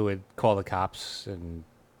somebody who would call the cops and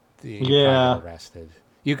you'd Yeah. probably get arrested.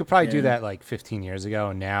 You could probably do Yeah. that like 15 years ago,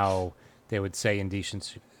 and now they would say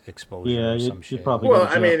indecent exposure Yeah, or you- some you shit. probably- Well, Yeah.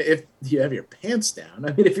 I mean, if you have your pants down,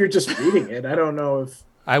 I mean, if you're just reading it, I don't know if.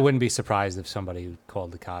 I wouldn't be surprised if somebody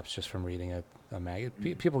called the cops just from reading a mag.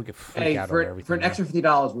 People get freaked out over everything. For an extra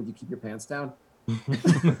 $50, would you keep your pants down?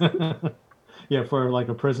 Yeah, for like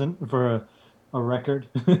a prison for a record.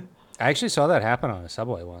 I actually saw that happen on a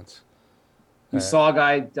subway once. You saw a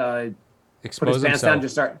guy put Expose his pants down, himself.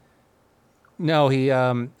 just start. No, he.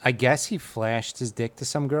 I guess he flashed his dick to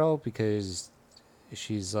some girl because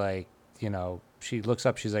she's like, she looks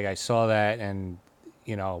up. She's like, I saw that, and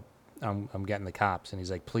I'm getting the cops. And he's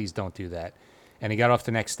like, please don't do that. And he got off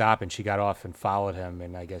the next stop, and she got off and followed him,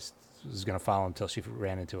 and I guess was gonna follow him until she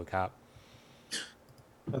ran into a cop.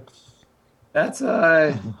 That's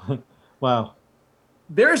Wow,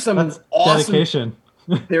 there's some that's awesome dedication.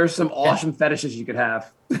 there's some awesome fetishes you could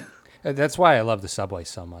have. That's why I love the subway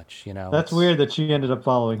so much. That's It's- weird that she ended up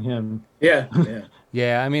following him. Yeah, yeah.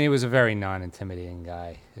 Yeah, I mean, he was a very non-intimidating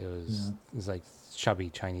guy. It was like chubby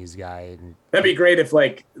Chinese guy, and That'd be great if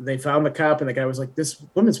like they found the cop and the guy was like, "This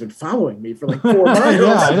woman's been following me for like 4 miles."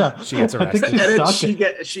 Yeah, I know. she gets I think arrested. And then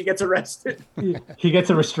Stalking. she gets arrested. He gets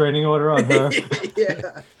a restraining order on her.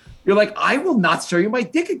 Yeah. You're like, I will not show you my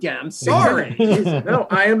dick again. I'm sorry. No,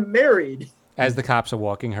 I am married. As the cops are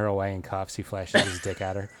walking her away in cuffs, he flashes his dick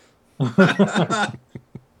at her.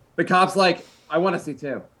 The cop's like, I want to see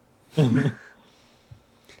too.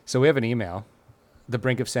 So we have an email,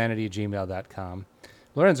 thebrinkofsanity@gmail.com.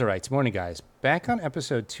 Lorenzo writes, morning, guys. Back on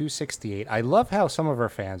episode 268, I love how some of our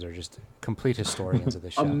fans are just complete historians of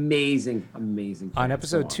the show. Amazing. On fans.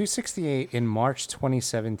 episode Go 268 in March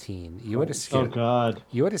 2017, you had a Oh skit. God.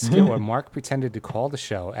 You had a skit where Mark pretended to call the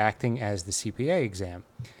show acting as the CPA exam.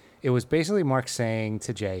 It was basically Mark saying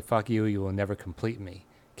to Jay, fuck you, you will never complete me.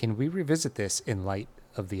 Can we revisit this in light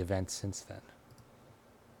of the events since then?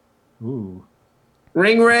 Ooh.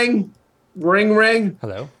 Ring, ring. Ring, ring.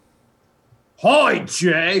 Hello? Hi,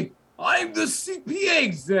 Jay. I'm the CPA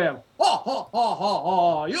exam. Ha, ha, ha, ha,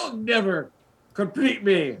 ha. You'll never complete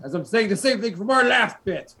me, as I'm saying the same thing from our last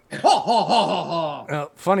bit. Ha, ha, ha, ha, ha.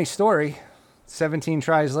 Funny story. 17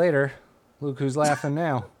 tries later, look who's laughing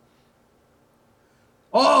now.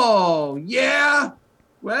 Oh, yeah?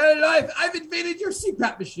 Well, I've invaded your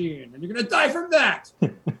CPAP machine, and you're going to die from that.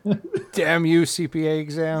 Damn you, CPA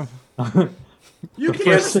exam. You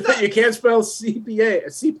can't You can't spell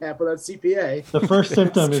CPAP without CPA. The first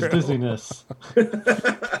symptom is dizziness.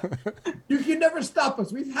 You can never stop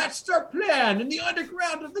us. We've hatched our plan in the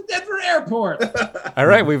underground of the Denver airport. All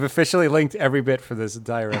right, we've officially linked every bit for this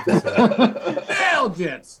entire episode. Nailed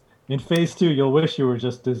it. In phase 2, you'll wish you were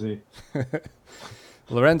just dizzy.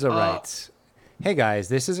 Lorenzo writes, hey guys,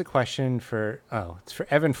 this is a question for, it's for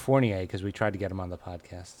Evan Fournier, because we tried to get him on the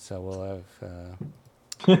podcast. So we'll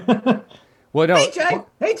have... Well, no.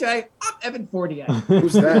 Hey, Jay. I'm Evan Fournier.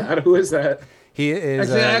 Who's that? Who is that? He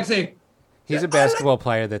is... Actually, he's a basketball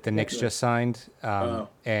player that the Knicks just signed,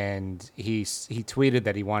 and he tweeted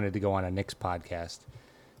that he wanted to go on a Knicks podcast.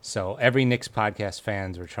 So every Knicks podcast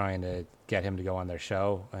fans were trying to get him to go on their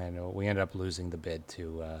show, and we ended up losing the bid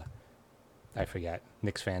to, I forget,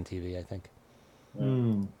 Knicks Fan TV, I think.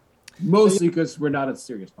 Mostly because we're not a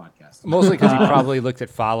serious podcast. Mostly because he probably looked at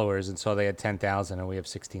followers and saw they had 10,000 and we have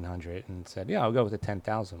 1,600 and said, yeah, I'll go with the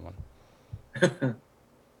 10,000 one.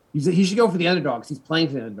 He should go for the underdogs. He's playing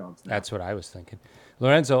for the underdogs now. That's what I was thinking.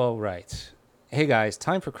 Lorenzo writes, hey guys,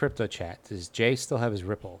 time for crypto chat. Does Jay still have his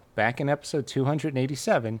Ripple? Back in episode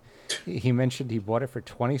 287, he mentioned he bought it for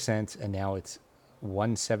 20 cents and now it's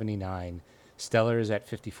 179. Stellar is at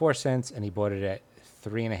 54 cents and he bought it at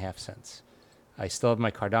 3.5 cents. I still have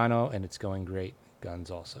my Cardano and it's going great. Guns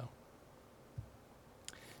also.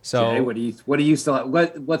 So Jay, what do you still have?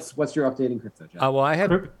 What's your updating crypto, Jay? Well, I had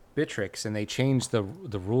Bittrex and they changed the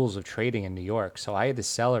rules of trading in New York, so I had to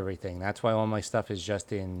sell everything. That's why all my stuff is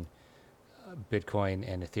just in Bitcoin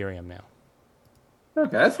and Ethereum now.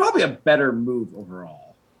 Okay, that's probably a better move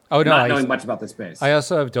overall. Oh no, not knowing much about the space. I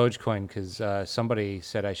also have Dogecoin because somebody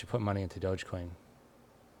said I should put money into Dogecoin.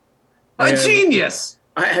 A genius.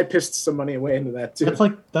 I had pissed some money away into that too.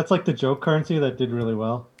 That's like the joke currency that did really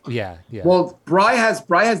well. Yeah. Well, Bri has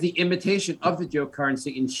the imitation of the joke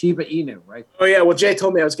currency in Shiba Inu, right? Oh yeah. Well, Jay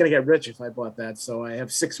told me I was going to get rich if I bought that, so I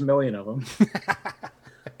have 6 million of them. It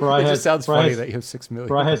just sounds funny that you have 6 million.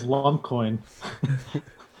 Bri has Lumpcoin.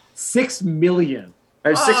 6 million. I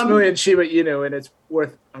have 6 million Shiba Inu, and it's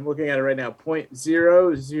worth. I'm looking at it right now.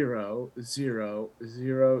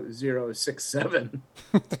 0.00000067.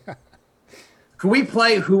 Can we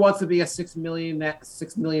play Who Wants to Be a 6 million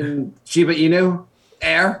Shiba Inu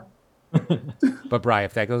heir? But Bri,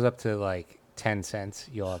 if that goes up to like 10 cents,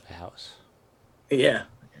 you'll have a house. Yeah.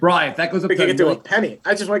 Bri, if that goes up We to can do a penny.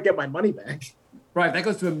 I just want to get my money back. Bri, if that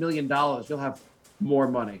goes to $1 million, you'll have more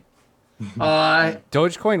money.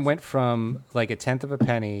 Dogecoin went from like a tenth of a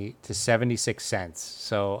penny to 76 cents.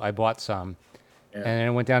 So I bought some. Yeah. And then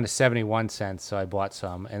it went down to 71 cents. So I bought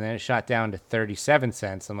some. And then it shot down to 37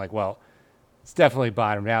 cents. I'm like, well, it's definitely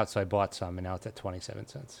bottomed out. So I bought some. And now it's at 27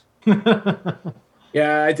 cents.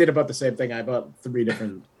 Yeah, I did about the same thing. I bought 3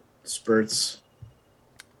 different spurts.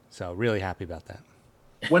 So really happy about that.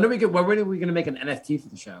 When are we going to make an NFT for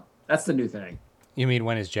the show? That's the new thing. You mean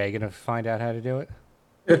when is Jay going to find out how to do it?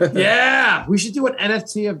 Yeah, we should do an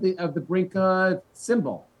NFT of the Brink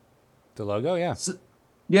symbol. The logo, yeah.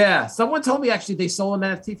 Yeah, someone told me actually they sold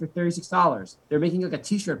an NFT for $36. They're making like a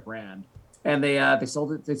T-shirt brand, and they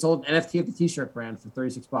sold an NFT of the T-shirt brand for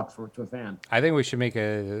 $36 to a fan. I think we should make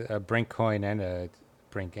a Brink coin and a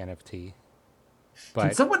Brink NFT.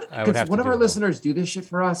 But can one of our listeners do this shit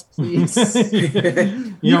for us, please?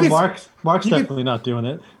 Marc's definitely not doing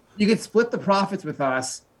it. You could split the profits with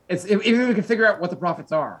us. If we can figure out what the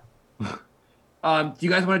profits are. Do you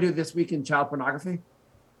guys want to do This Week in Child Pornography?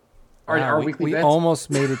 We almost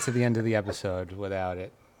made it to the end of the episode without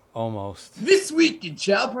it. Almost. This Week in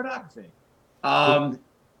Child Pornography.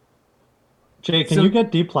 Jay, can you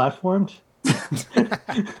get deplatformed?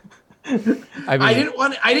 I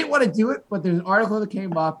didn't want to do it, but there's an article that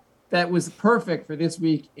came up that was perfect for This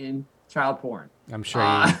Week in Child Porn. I'm sure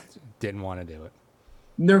you didn't want to do it.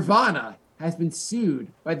 Nirvana has been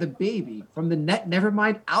sued by the baby from the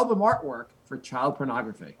Nevermind album artwork for child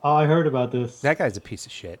pornography. Oh, I heard about this. That guy's a piece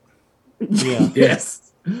of shit. Yeah.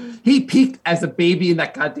 Yes. He peaked as a baby in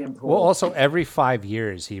that goddamn pool. Well, also, every 5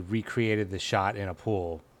 years, he recreated the shot in a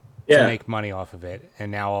pool to make money off of it.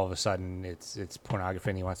 And now, all of a sudden, it's pornography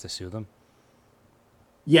and he wants to sue them.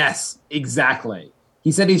 Yes, exactly.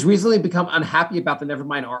 He said he's recently become unhappy about the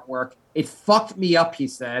Nevermind artwork. It fucked me up, he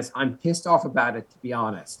says. I'm pissed off about it, to be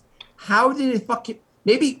honest. How did it fuck it?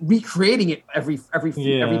 Maybe recreating it every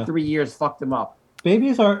 3 years fucked him up.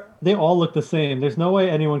 Babies they all look the same. There's no way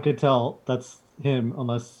anyone could tell that's him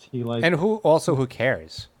unless he like. And who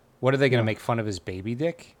cares? What are they going to make fun of his baby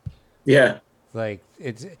dick? Yeah. Like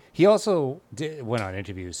he also went on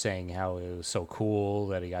interviews saying how it was so cool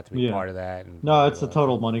that he got to be part of that. And no, it's a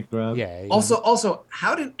total money grab. Yeah. Also,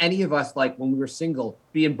 how did any of us, like when we were single,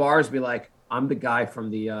 be in bars, be like, I'm the guy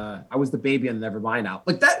from the I was the baby on Nevermind Out.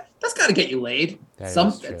 Like that's got to get you laid.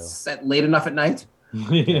 It's late enough at night.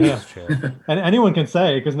 Yeah, and anyone can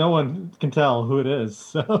say because no one can tell who it is.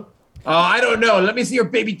 So. Oh, I don't know. Let me see your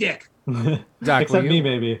baby dick. Doc, except me,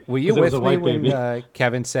 maybe. Were you with me when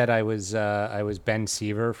Kevin said I was Ben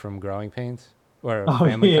Seaver from Growing Pains? Or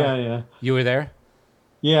Family Guy? Yeah. You were there?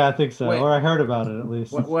 Yeah, I think so. Wait. Or I heard about it at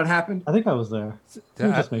least. What happened? I think I was there.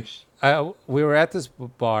 We were at this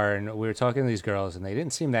bar and we were talking to these girls and they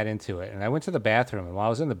didn't seem that into it. And I went to the bathroom, and while I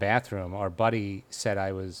was in the bathroom, our buddy said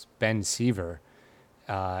I was Ben Seaver.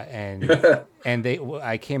 And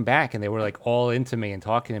I came back and they were like all into me and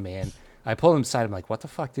talking to me, and I pulled him aside. I'm like, what the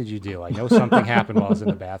fuck did you do? I know something happened while I was in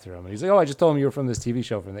the bathroom. And he's like, oh, I just told him you were from this TV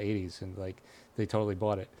show from the 80s. And like, they totally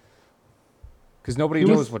bought it. Because nobody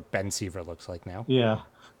knows what Ben Seaver looks like now. Yeah.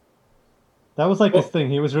 That was like his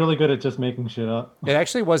thing. He was really good at just making shit up. It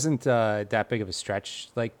actually wasn't that big of a stretch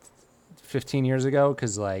like 15 years ago,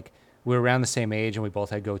 because like we were around the same age and we both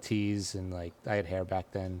had goatees, and like I had hair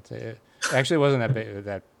back then. It actually wasn't that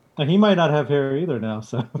big. And he might not have hair either now,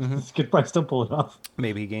 so he could probably still pull it off.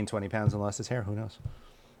 Maybe he gained 20 pounds and lost his hair. Who knows?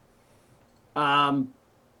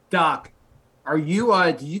 Doc, are you?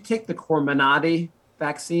 Did you take the Comirnaty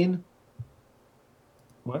vaccine?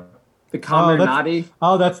 What? The Comirnaty?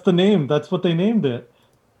 Oh, that's the name. That's what they named it.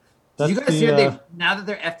 Did you guys hear now that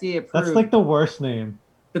they're FDA approved? That's like the worst name.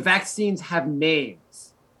 The vaccines have names.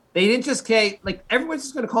 They didn't just like everyone's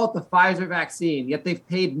just going to call it the Pfizer vaccine. Yet they've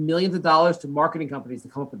paid millions of dollars to marketing companies to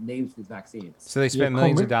come up with names for these vaccines. So they spent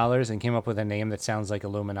millions of dollars and came up with a name that sounds like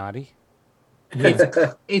Illuminati.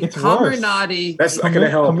 It's Comirnaty. That's not going to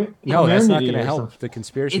help. No, that's not going to help the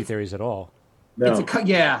conspiracy theories at all. No.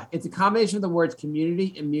 It's a combination of the words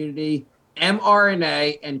community, immunity,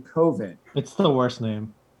 mRNA, and COVID. It's the worst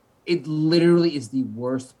name. It literally is the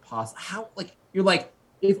worst possible. How you're like,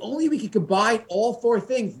 if only we could combine all four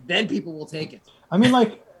things, then people will take it. I mean,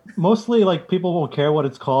 like, mostly, like, people won't care what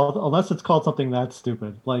it's called unless it's called something that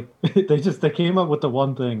stupid. Like, they came up with the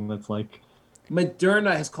one thing that's like...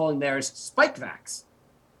 Moderna is calling theirs Spikevax.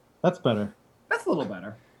 That's better. That's a little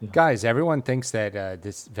better. Yeah. Guys, everyone thinks that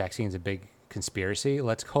this vaccine is a big conspiracy.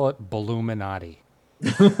 Let's call it Balluminati.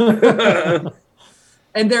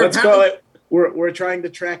 And let's call it, we're trying to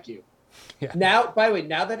track you. Yeah. Now, by the way,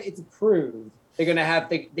 now that it's approved, they're going to have,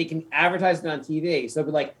 they can advertise it on TV. So they'll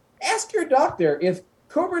be like, ask your doctor if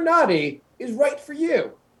Comirnaty is right for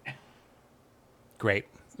you. Great.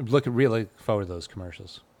 Really forward to those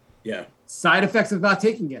commercials. Yeah. Side effects of not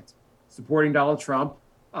taking it. Supporting Donald Trump.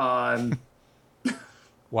 Getting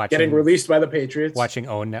released by the Patriots. Watching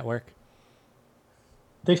OWN Network.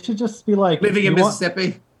 They should just be like... Living in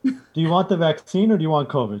Mississippi. Do you want the vaccine or do you want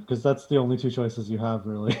COVID? Because that's the only two choices you have,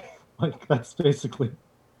 really. Like, that's basically...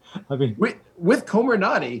 I mean, with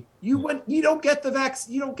Comirnaty, you don't get the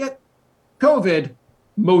vaccine, you don't get COVID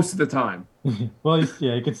most of the time. Well,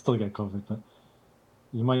 yeah, you could still get COVID, but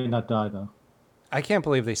you might not die though. I can't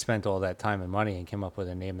believe they spent all that time and money and came up with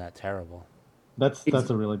a name that terrible. That's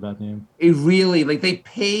a really bad name. It really, like, they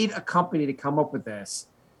paid a company to come up with this,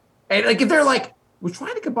 and like if they're like, we're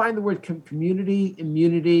trying to combine the word community,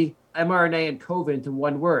 immunity, mRNA, and COVID into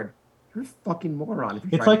one word. You're a fucking moron.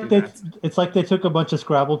 It's like they took a bunch of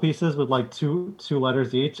Scrabble pieces with like two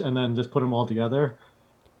letters each, and then just put them all together.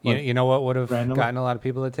 Like, you know what would have gotten a lot of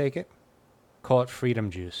people to take it? Call it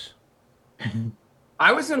freedom juice.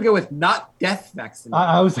 I was going to go with not death vaccine.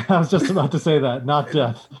 I was just about to say that, not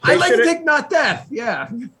death. I like to take not death. Yeah.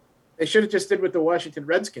 They should have just did what the Washington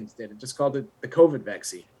Redskins did and just called it the COVID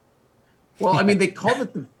vaccine. Well, I mean, they called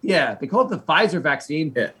it the Pfizer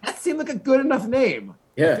vaccine. Yeah. That seemed like a good enough name.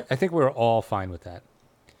 Yeah. I think we're all fine with that.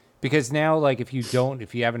 Because now, like, if you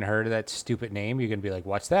haven't heard of that stupid name, you're going to be like,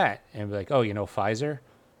 what's that? And be like, oh, Pfizer?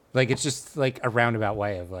 Like, it's just like a roundabout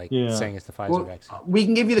way of saying it's the Pfizer vaccine. We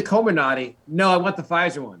can give you the Comirnaty. No, I want the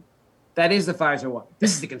Pfizer one. That is the Pfizer one.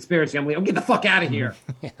 This is the conspiracy. I'm get the fuck out of here.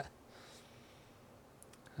 Yeah.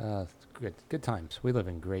 Good times. We live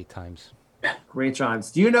in great times. Great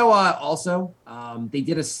times. Do you know also they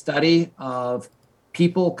did a study of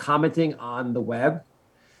people commenting on the web?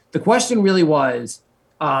 The question really was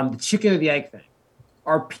the chicken or the egg thing.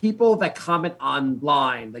 are people that comment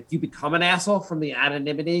online, like you become an asshole from the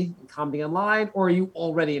anonymity and commenting online, or are you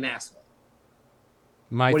already an asshole?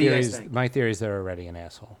 My What do you theory guys is think? my theory is they're already an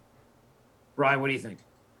asshole. Brian, what do you think?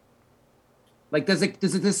 Like, does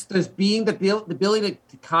being the ability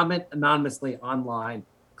to comment anonymously online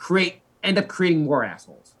end up creating more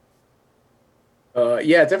assholes?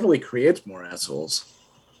 Yeah, it definitely creates more assholes.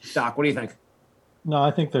 Doc, what do you think? No,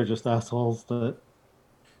 I think they're just assholes that.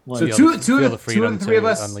 Like, So Feel two the of freedom the three of to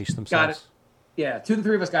us unleash got it. themselves. Yeah, 2 of the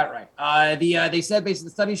 3 of us got it right. They said basically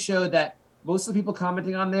the study showed that most of the people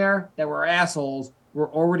commenting on there that were assholes were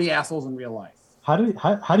already assholes in real life. how do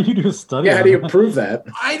you do a study? Yeah, how on do you that? prove that?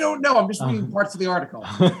 I don't know. I'm just reading parts of the article.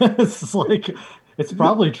 It's like it's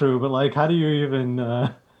probably true, but like, how do you even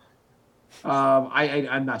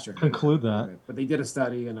I'm not sure. conclude that? But they did a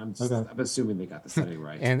study, and I'm assuming they got the study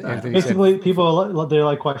right. And Anthony Basically, said, people they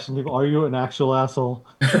like question people. Are you an actual asshole?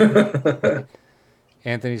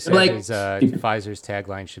 Anthony said Like- his Pfizer's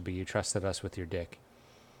tagline should be "You trusted us with your dick,"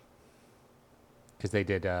 because they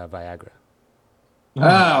did Viagra.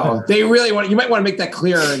 Oh, they really want. You might want to make that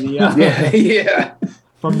clearer in the. Yeah.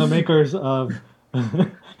 From the makers of.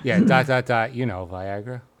 Yeah. ... You know,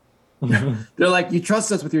 Viagra. They're like, you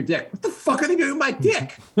trust us with your dick. What the fuck are they doing with my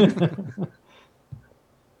dick?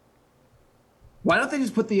 Why don't they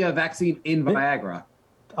just put the vaccine in Viagra?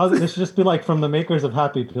 Oh, this should just be like from the makers of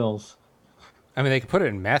Happy Pills. I mean, they could put it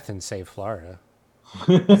in meth and save Florida.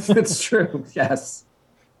 It's true. Yes.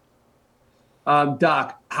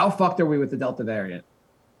 Doc, how fucked are we with the Delta variant?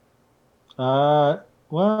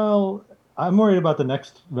 Well, I'm worried about the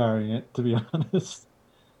next variant, to be honest.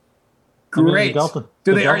 Great. Are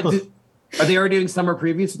they Are they already doing summer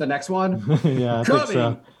previews for the next one? Yeah, I think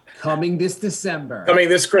so. Coming this December. Coming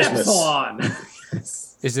this Christmas. Epsilon.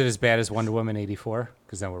 Is it as bad as Wonder Woman 84?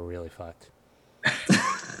 Because then we're really fucked.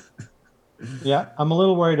 Yeah, I'm a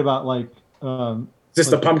little worried about like. Is this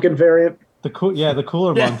the pumpkin variant? The cooler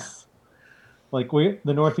Yeah. months. Like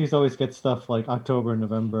the Northeast always gets stuff like October,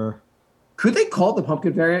 November. Could they call it the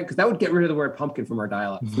pumpkin variant? Because that would get rid of the word pumpkin from our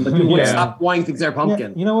dialect. So the people would Yeah. stop wanting things that are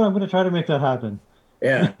pumpkin. Yeah, you know what? I'm going to try to make that happen.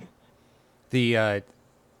 Yeah. The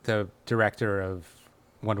director of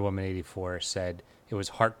Wonder Woman 84 said it was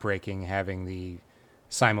heartbreaking having the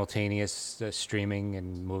simultaneous streaming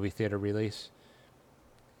and movie theater release.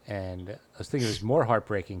 And I was thinking it was more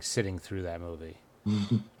heartbreaking sitting through that movie.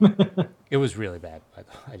 It was really bad.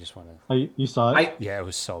 I just want to... Oh, you saw it? Yeah, it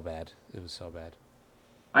was so bad. It was so bad.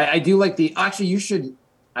 I do like actually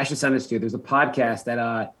I should send this to you. There's a podcast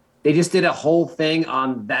that they just did a whole thing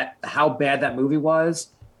on that, how bad that movie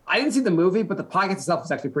was. I didn't see the movie, but the podcast itself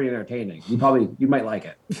was actually pretty entertaining. You might like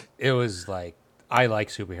it. It was like, I like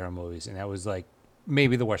superhero movies, and that was like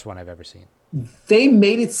maybe the worst one I've ever seen. They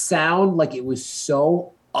made it sound like it was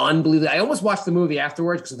so unbelievable. I almost watched the movie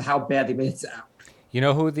afterwards because of how bad they made it sound. You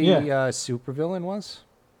know who the supervillain was?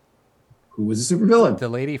 Who was the supervillain? The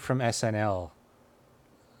lady from SNL,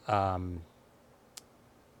 from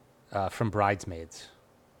Bridesmaids.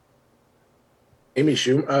 Amy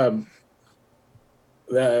Schumer.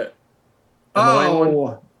 The annoying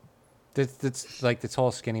one. That's like the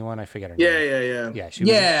tall, skinny one. I forget her name. Yeah. Yeah, she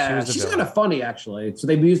was the she's villain. kind of funny actually. So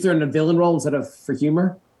they used her in a villain role instead of for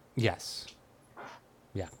humor. Yes.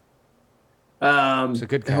 Yeah. It's a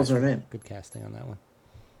good the hell's her casting. name? Good casting on that one.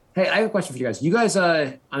 Hey, I have a question for you guys. You guys,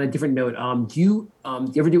 on a different note, do you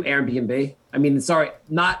ever do Airbnb? I mean, sorry,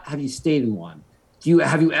 not have you stayed in one.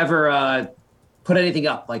 Have you ever put anything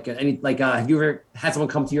up? Have you ever had someone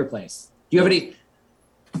come to your place? Do you have any?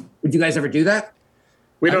 Would you guys ever do that?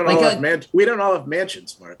 We don't all have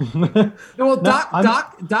mansions, Mark. No, well, Doc.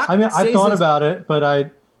 I mean, I thought about it, but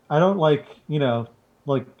I don't like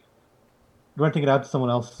renting it out to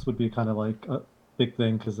someone else would be kind of like a big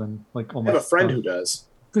thing because then like I have a friend who does.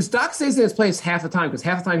 Because Doc stays in his place half the time. Because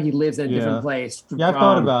half the time he lives in a different place. Yeah, I've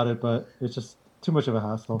thought about it, but it's just too much of a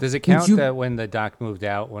hassle. Does it count that when the doc moved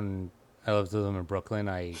out, when I lived with him in Brooklyn,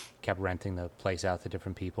 I kept renting the place out to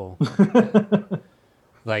different people?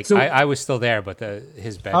 I was still there, but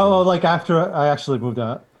his bedroom. Oh, like after I actually moved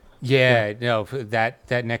out. Yeah, no,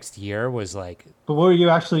 that next year was like. But were you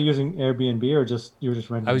actually using Airbnb or you were just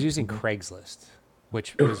renting? I was using Craigslist,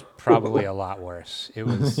 which was probably a lot worse. It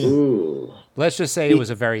was. Ooh. Let's just say it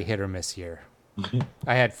was a very hit or miss year.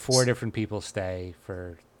 I had 4 different people stay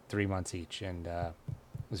for 3 months each, and it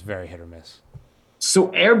was very hit or miss. So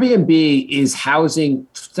Airbnb is housing.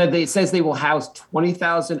 It says they will house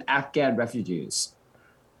 20,000 Afghan refugees.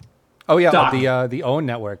 Oh yeah, Doc. the OWN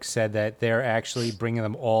network said that they're actually bringing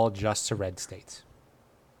them all just to red states.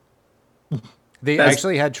 They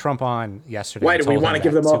actually had Trump on yesterday. Why do we want to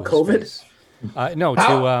give them all COVID?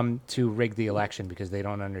 No, to rig the election because they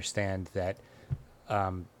don't understand that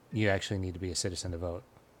you actually need to be a citizen to vote.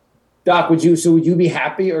 Doc, would you be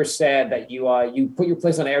happy or sad that you put your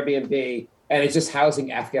place on Airbnb and it's just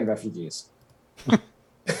housing Afghan refugees?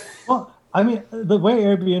 Well, I mean, the way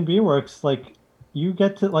Airbnb works, like you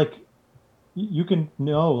get to like you can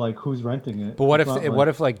know like who's renting it. But what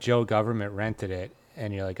if like Joe Government rented it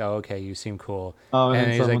and you're like, oh, okay, you seem cool. Oh,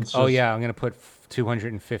 and he's like, just... oh yeah, I'm gonna put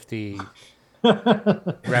 250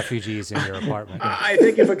 refugees in your apartment. I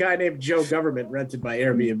think if a guy named Joe Government rented my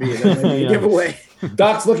Airbnb, that might be a giveaway.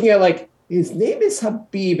 Doc's looking at like his name is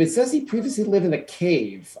Habib. It says he previously lived in a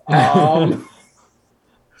cave.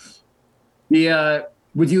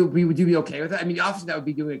 Would you be okay with that? I mean, obviously that would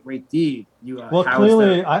be doing a great deed. Well,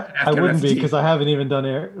 clearly I wouldn't be because I haven't even done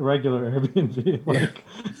regular Airbnb.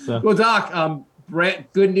 So. Well, Doc,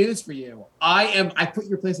 Brent, good news for you. I put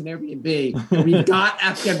your place on Airbnb. And we've got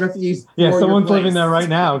Afghan refugees. Yeah, someone's living there right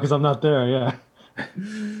now because I'm not there. Yeah.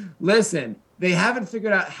 Listen, they haven't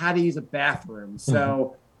figured out how to use a bathroom.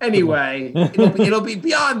 So anyway, it'll be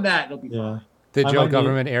beyond that. It'll be fun. The Joe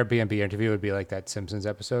Government Airbnb interview would be like that Simpsons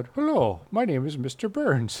episode. Hello, my name is Mr.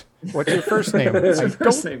 Burns. What's your first name? I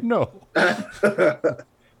don't know.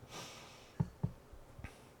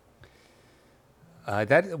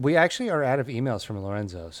 That we actually are out of emails from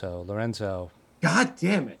Lorenzo. So Lorenzo, God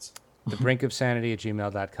damn it. The Brink of Sanity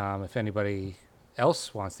 @gmail.com. If anybody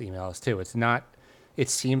else wants to email us too, it's not. It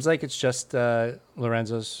seems like it's just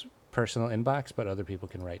Lorenzo's personal inbox, but other people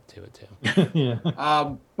can write to it too. Yeah.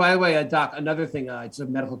 By the way, Doc, another thing, it's a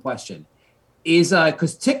medical question, is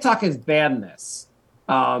because TikTok has banned this.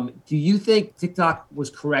 Do you think TikTok was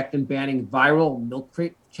correct in banning viral milk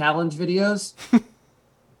crate challenge videos?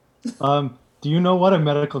 Do you know what a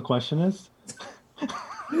medical question is?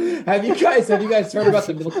 Have you guys heard about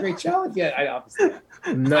the milk crate challenge yet? I obviously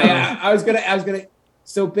no. I was gonna.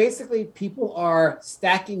 So basically, people are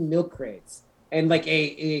stacking milk crates and like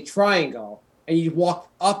a triangle, and you walk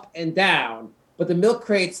up and down, but the milk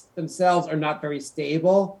crates themselves are not very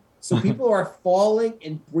stable. So people are falling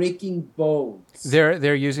and breaking bones.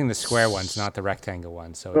 They're using the square ones, not the rectangle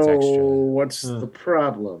ones, so it's extra. Oh, what's the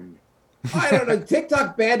problem? I don't know.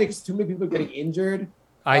 TikTok banned it because too many people are getting injured.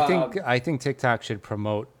 I think TikTok should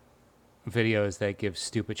promote videos that give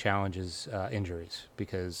stupid challenges injuries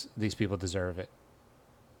because these people deserve it.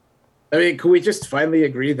 I mean, can we just finally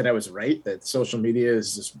agree that I was right, that social media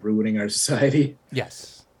is just ruining our society?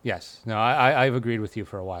 Yes. No, I've agreed with you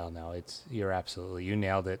for a while now. You're absolutely, you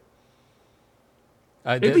nailed it.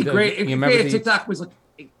 It'd be great if TikTok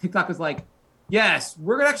was like, yes,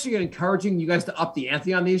 we're actually encouraging you guys to up the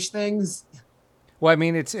ante on these things. Well, I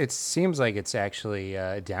mean, it seems like it's actually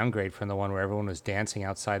a downgrade from the one where everyone was dancing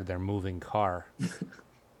outside of their moving car.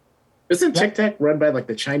 Isn't TikTok run by like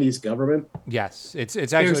the Chinese government? Yes, it's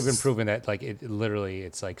actually been proven that like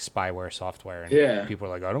it's like spyware software, and people are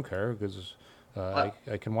like, I don't care because I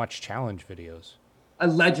can watch challenge videos.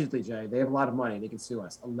 Allegedly, Jay, they have a lot of money. They can sue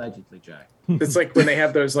us. Allegedly, Jay. It's like when they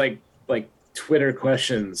have those like Twitter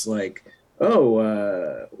questions like,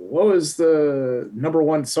 oh, what was the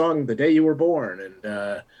 #1 song the day you were born?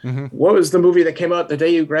 And what was the movie that came out the day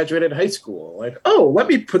you graduated high school? Like, oh, let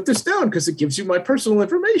me put this down because it gives you my personal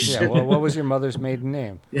information. Yeah, well, what was your mother's maiden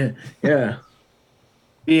name? Yeah.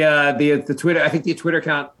 The Twitter, I think the Twitter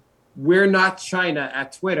account, We're Not China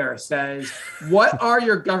at Twitter says, what are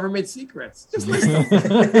your government secrets? Just list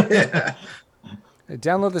them.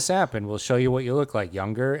 Download this app and we'll show you what you look like,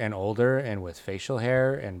 younger and older and with facial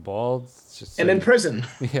hair and bald. And in prison.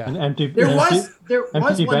 Yeah. An empty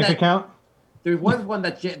bank account. There was one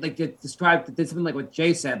that described that did something like what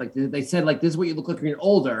Jay said. Like they said, like this is what you look like when you're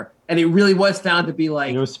older, and it really was found to be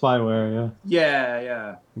like it was spyware.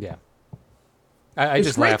 Yeah. I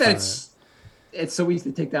just laugh that on it's so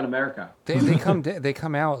easy to take down America. They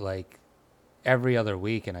come out like every other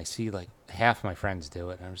week, and I see like half my friends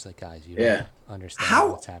do it, and I'm just like, guys, you don't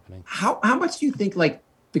understand what's happening. How much do you think like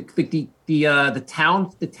the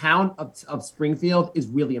town of Springfield is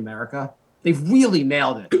really America? They've really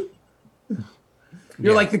nailed it.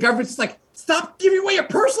 You're like, the government's just like, stop giving away your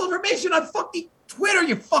personal information on fucking Twitter,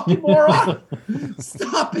 you fucking moron.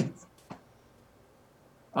 Stop it.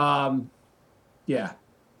 Yeah.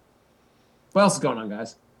 What else is going on,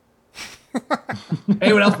 guys?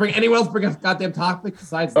 Anyone else bring a goddamn topic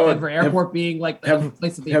besides Denver Airport being like the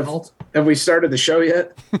place of the occult? Have we started the show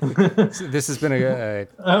yet? This has been an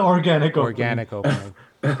organic opening.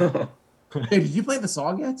 Hey, did you play the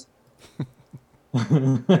song yet?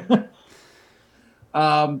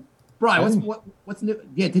 Brian, what's new?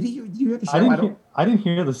 Yeah, did you hear the show? I didn't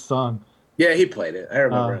hear the song. Yeah, he played it. I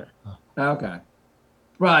remember it. Okay.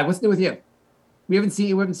 Brian, what's new with you? We haven't seen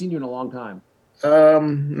you in a long time.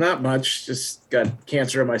 Not much. Just got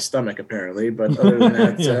cancer in my stomach apparently, but other than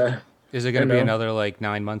that, Yeah. Is it going to be another like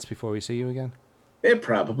 9 months before we see you again? it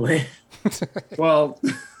probably. Well,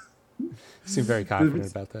 Seem very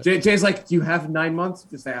confident about that. Jay's like, do you have 9 months?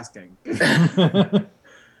 Just asking.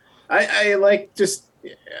 I like just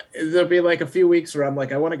there'll be like a few weeks where I'm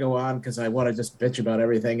like I want to go on because I want to just bitch about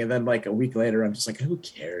everything, and then like a week later I'm just like, who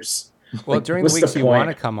cares? Well, Like, during the what's weeks you point? want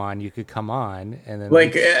to come on, you could come on, and then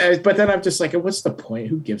Like, but then I'm just like, what's the point?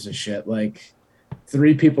 Who gives a shit? Like,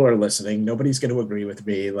 3 people are listening. Nobody's going to agree with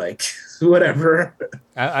me. Like, whatever.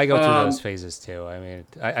 I go through those phases too. I mean,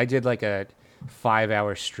 I did like a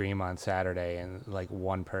 5-hour stream on Saturday, and like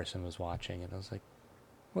one person was watching, and I was like,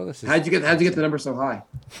 "Well, this is." How'd you get the number so high?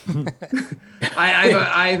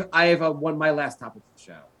 I have one my last topic for the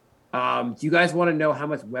show. Do you guys want to know how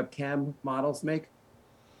much webcam models make?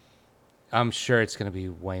 I'm sure it's going to be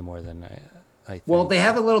way more than I think. Well, they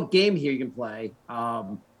have a little game here you can play.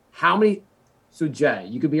 How many? So Jay,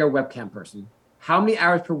 you could be our webcam person. How many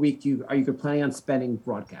hours per week are you planning on spending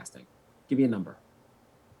broadcasting? Give me a number.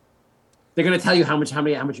 They're going to tell you how much you're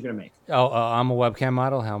going to make. Oh, I'm a webcam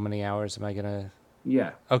model. How many hours am I going to?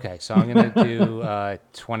 Yeah. Okay, so I'm going to do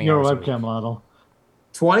 20 You're hours a webcam model.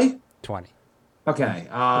 20? 20. Okay.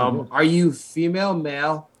 Are you female,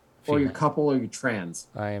 male, or Female. you're couple, or you're trans?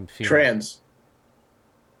 I am female. Trans.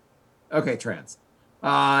 Okay, trans.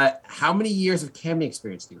 How many years of camming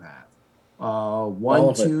experience do you have?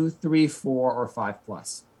 1, 2, 3, 4, or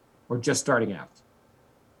 5+, or just starting out?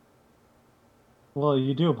 Well,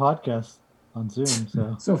 you do a podcast on Zoom,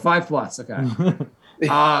 so. So 5+.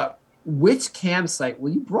 Okay. Which cam site will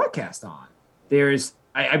you broadcast on? There's,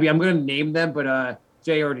 I mean, I'm going to name them, but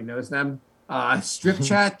Jay already knows them. Strip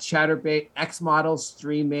Chat, Chatterbait, X Models,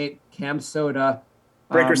 Streammate, Cam Soda.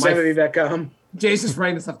 Breakersanity.com. Jay's just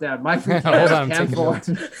writing this stuff down. My free Hold on, I'm Cam taking Four. notes.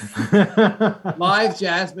 Live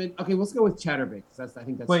Jasmine. Okay, let's go with Chatterbait. I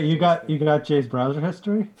think that's. Wait, you got Jay's browser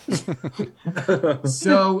history?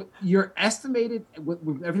 So your estimated,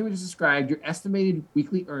 with everything we just described, your estimated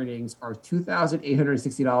weekly earnings are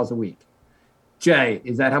 $2,860 a week. Jay,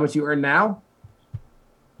 is that how much you earn now?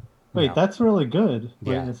 Wait, No. that's really good.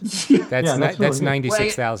 Wait, Yeah. is- That's Yeah, that's really good.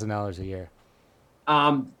 $96,000 a year.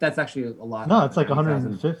 That's actually a lot. No, it's like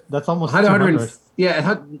 150. That's almost 100. 200.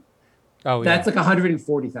 Yeah, Oh, that's yeah. like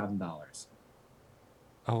 $140,000.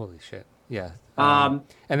 Holy shit. Yeah. Um,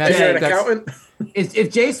 and Is that's, there an that's accountant? if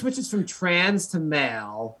Jay switches from trans to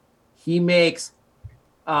male, he makes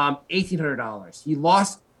 $1,800. He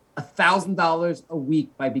lost $1,000 a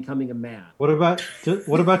week by becoming a man. What about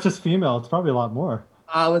just female? It's probably a lot more.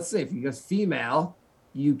 Let's see. If you go female,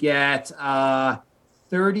 you get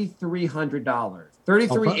 $3,300.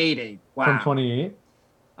 $3,380. Wow. From 28?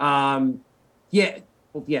 Yeah.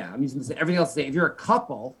 Well, yeah. I'm using the same, everything else. The same. If you're a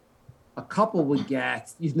couple would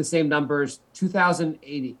get, using the same numbers,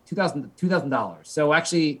 $2,000. So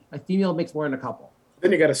actually, a female makes more than a couple.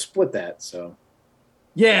 Then you got to split that. So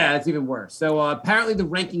Yeah, it's even worse. So apparently the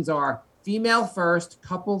rankings are female first,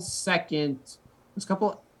 couple second. Was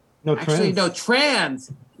couple? No, Actually, trans. no,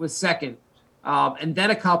 trans was second, and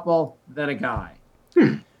then a couple, then a guy.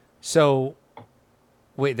 So,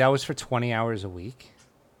 wait, that was for 20 hours a week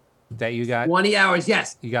that you got? 20 hours,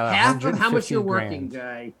 yes. You got half of how much you're 150 working,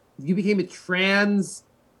 grand. Jay. If you became a trans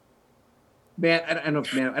man, I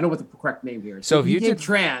don't know what the correct name here is. So if you became did-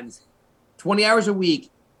 trans, 20 hours a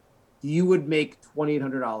week, you would make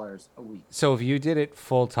 $2,800 a week. So if you did it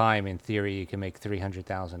full time, in theory, you can make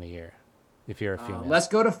 $300,000 a year if you're a female. Let's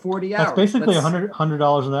go to 40 hours. That's basically Let's-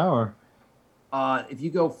 $100 an hour. If you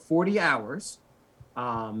go 40 hours,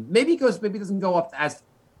 maybe it doesn't go up as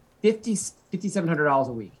 $5,700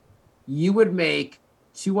 a week. You would make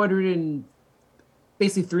basically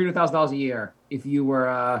 $300,000 a year if you were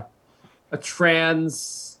a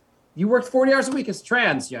trans. You worked 40 hours a week as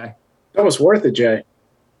trans, Jay. that was worth it, Jay.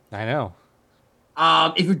 I know.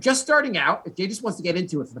 If you're just starting out, if Jay just wants to get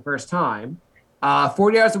into it for the first time,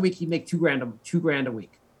 40 hours a week, he'd make $2,000 a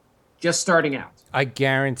week, just starting out. I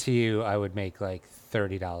guarantee you I would make like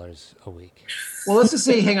 $30 a week. Well, let's just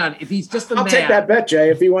say, hang on, if he's just a I'll man. take that bet, Jay.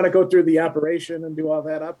 If you want to go through the operation and do all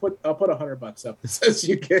that, I'll put $100 up. It says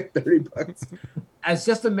you get $30. As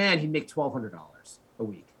just a man, he'd make $1,200 a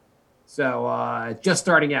week. So just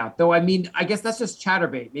starting out, though. I mean, I guess that's just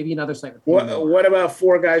Chatterbait. Maybe another site. With more. What about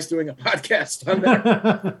 4 guys doing a podcast on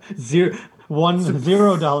there?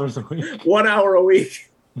 $0 a week. 1 hour a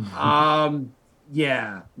week.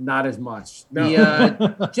 Yeah, not as much. No.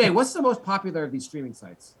 Jay, what's the most popular of these streaming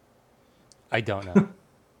sites? I don't know.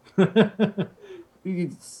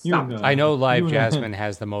 You stop. know. I know Live You- Jasmine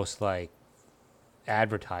has the most like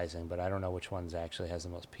advertising, but I don't know which ones actually has the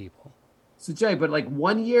most people. So Jay, but like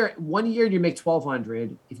 1 year you make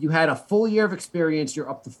 $1,200. If you had a full year of experience, you're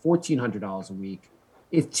up to $1,400 a week.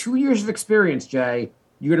 If 2 years of experience, Jay,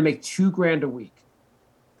 you're gonna make $2,000 a week.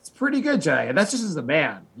 It's pretty good, Jay, and that's just as a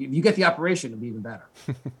man. You get the operation, it'll be even better.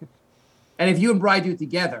 And if you and Bri do it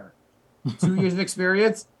together, 2 years of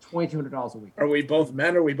experience, $2,200 a week. Are we both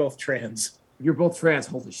men or are we both trans? You're both trans.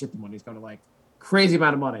 Holy shit, the money's going to like crazy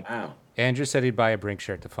amount of money. Wow. Andrew said he'd buy a Brink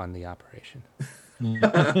shirt to fund the operation.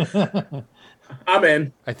 I'm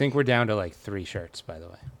in. I think we're down to like 3 shirts, by the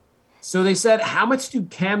way. So they said, how much do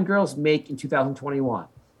cam girls make in 2021?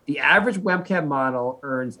 The average webcam model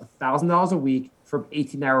earns $1,000 a week for an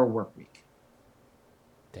 18-hour work week.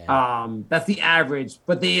 Damn. That's the average,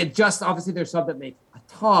 but they adjust. Obviously, there's some that make a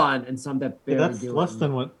ton and some that barely That's do. less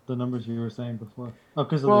than what the numbers you were saying before. Oh,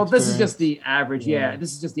 because this is just the average. Yeah,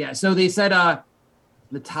 this is just the. So they said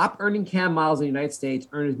the top earning cam models in the United States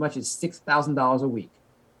earn as much as $6,000 a week.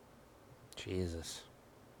 Jesus.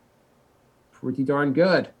 Pretty darn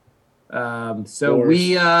good. So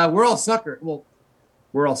we're all suckers. Well,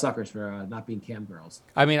 we're all suckers for not being cam girls.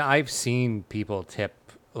 I mean, I've seen people tip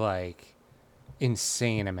like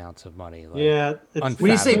insane amounts of money. Like, yeah.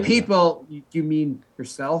 When you say people, you mean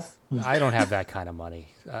yourself? I don't have that kind of money.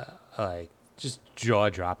 Like just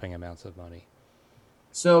jaw-dropping amounts of money.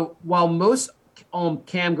 So while most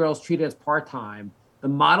cam girls treat it as part-time, the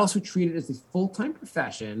models who treat it as a full-time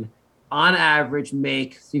profession, on average,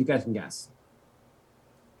 make. See if you guys can guess.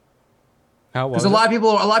 Because a lot of people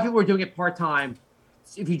are doing it part-time.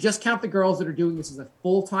 If you just count the girls that are doing this as a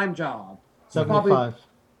full-time job, so probably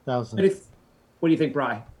 75,000. What do you think,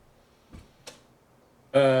 Bri?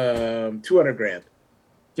 $200,000.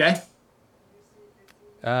 Jay?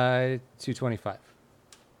 225.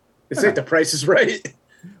 It's like the Price is Right.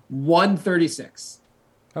 136.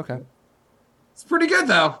 Okay. It's pretty good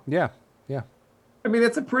though. Yeah. I mean,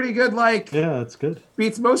 it's a pretty good Yeah, that's good.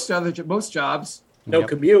 beats most jobs. No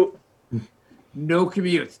commute. No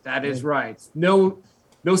commute. That is right. No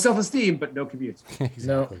self-esteem, but no commute.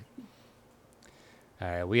 Exactly. All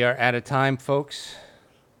right, we are out of time, folks.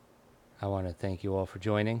 I want to thank you all for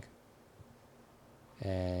joining,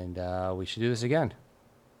 and we should do this again.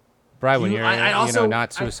 Brian, when you're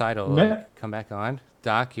not suicidal, come back on.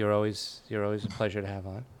 Doc, you're always a pleasure to have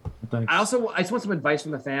on. Thanks. I just want some advice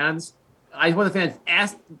from the fans. I want the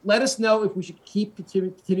fans let us know if we should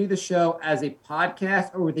continue the show as a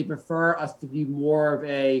podcast, or would they prefer us to be more of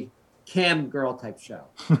a cam girl type show?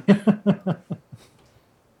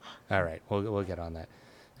 All right, we'll get on that.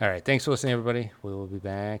 All right, thanks for listening, everybody. We will be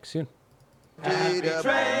back soon. Bye,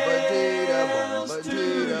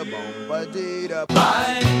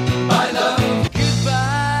 love.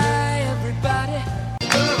 Goodbye, everybody.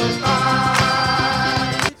 Goodbye.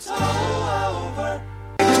 It's all over.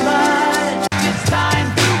 Goodbye. It's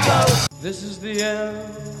time to go. This is the end.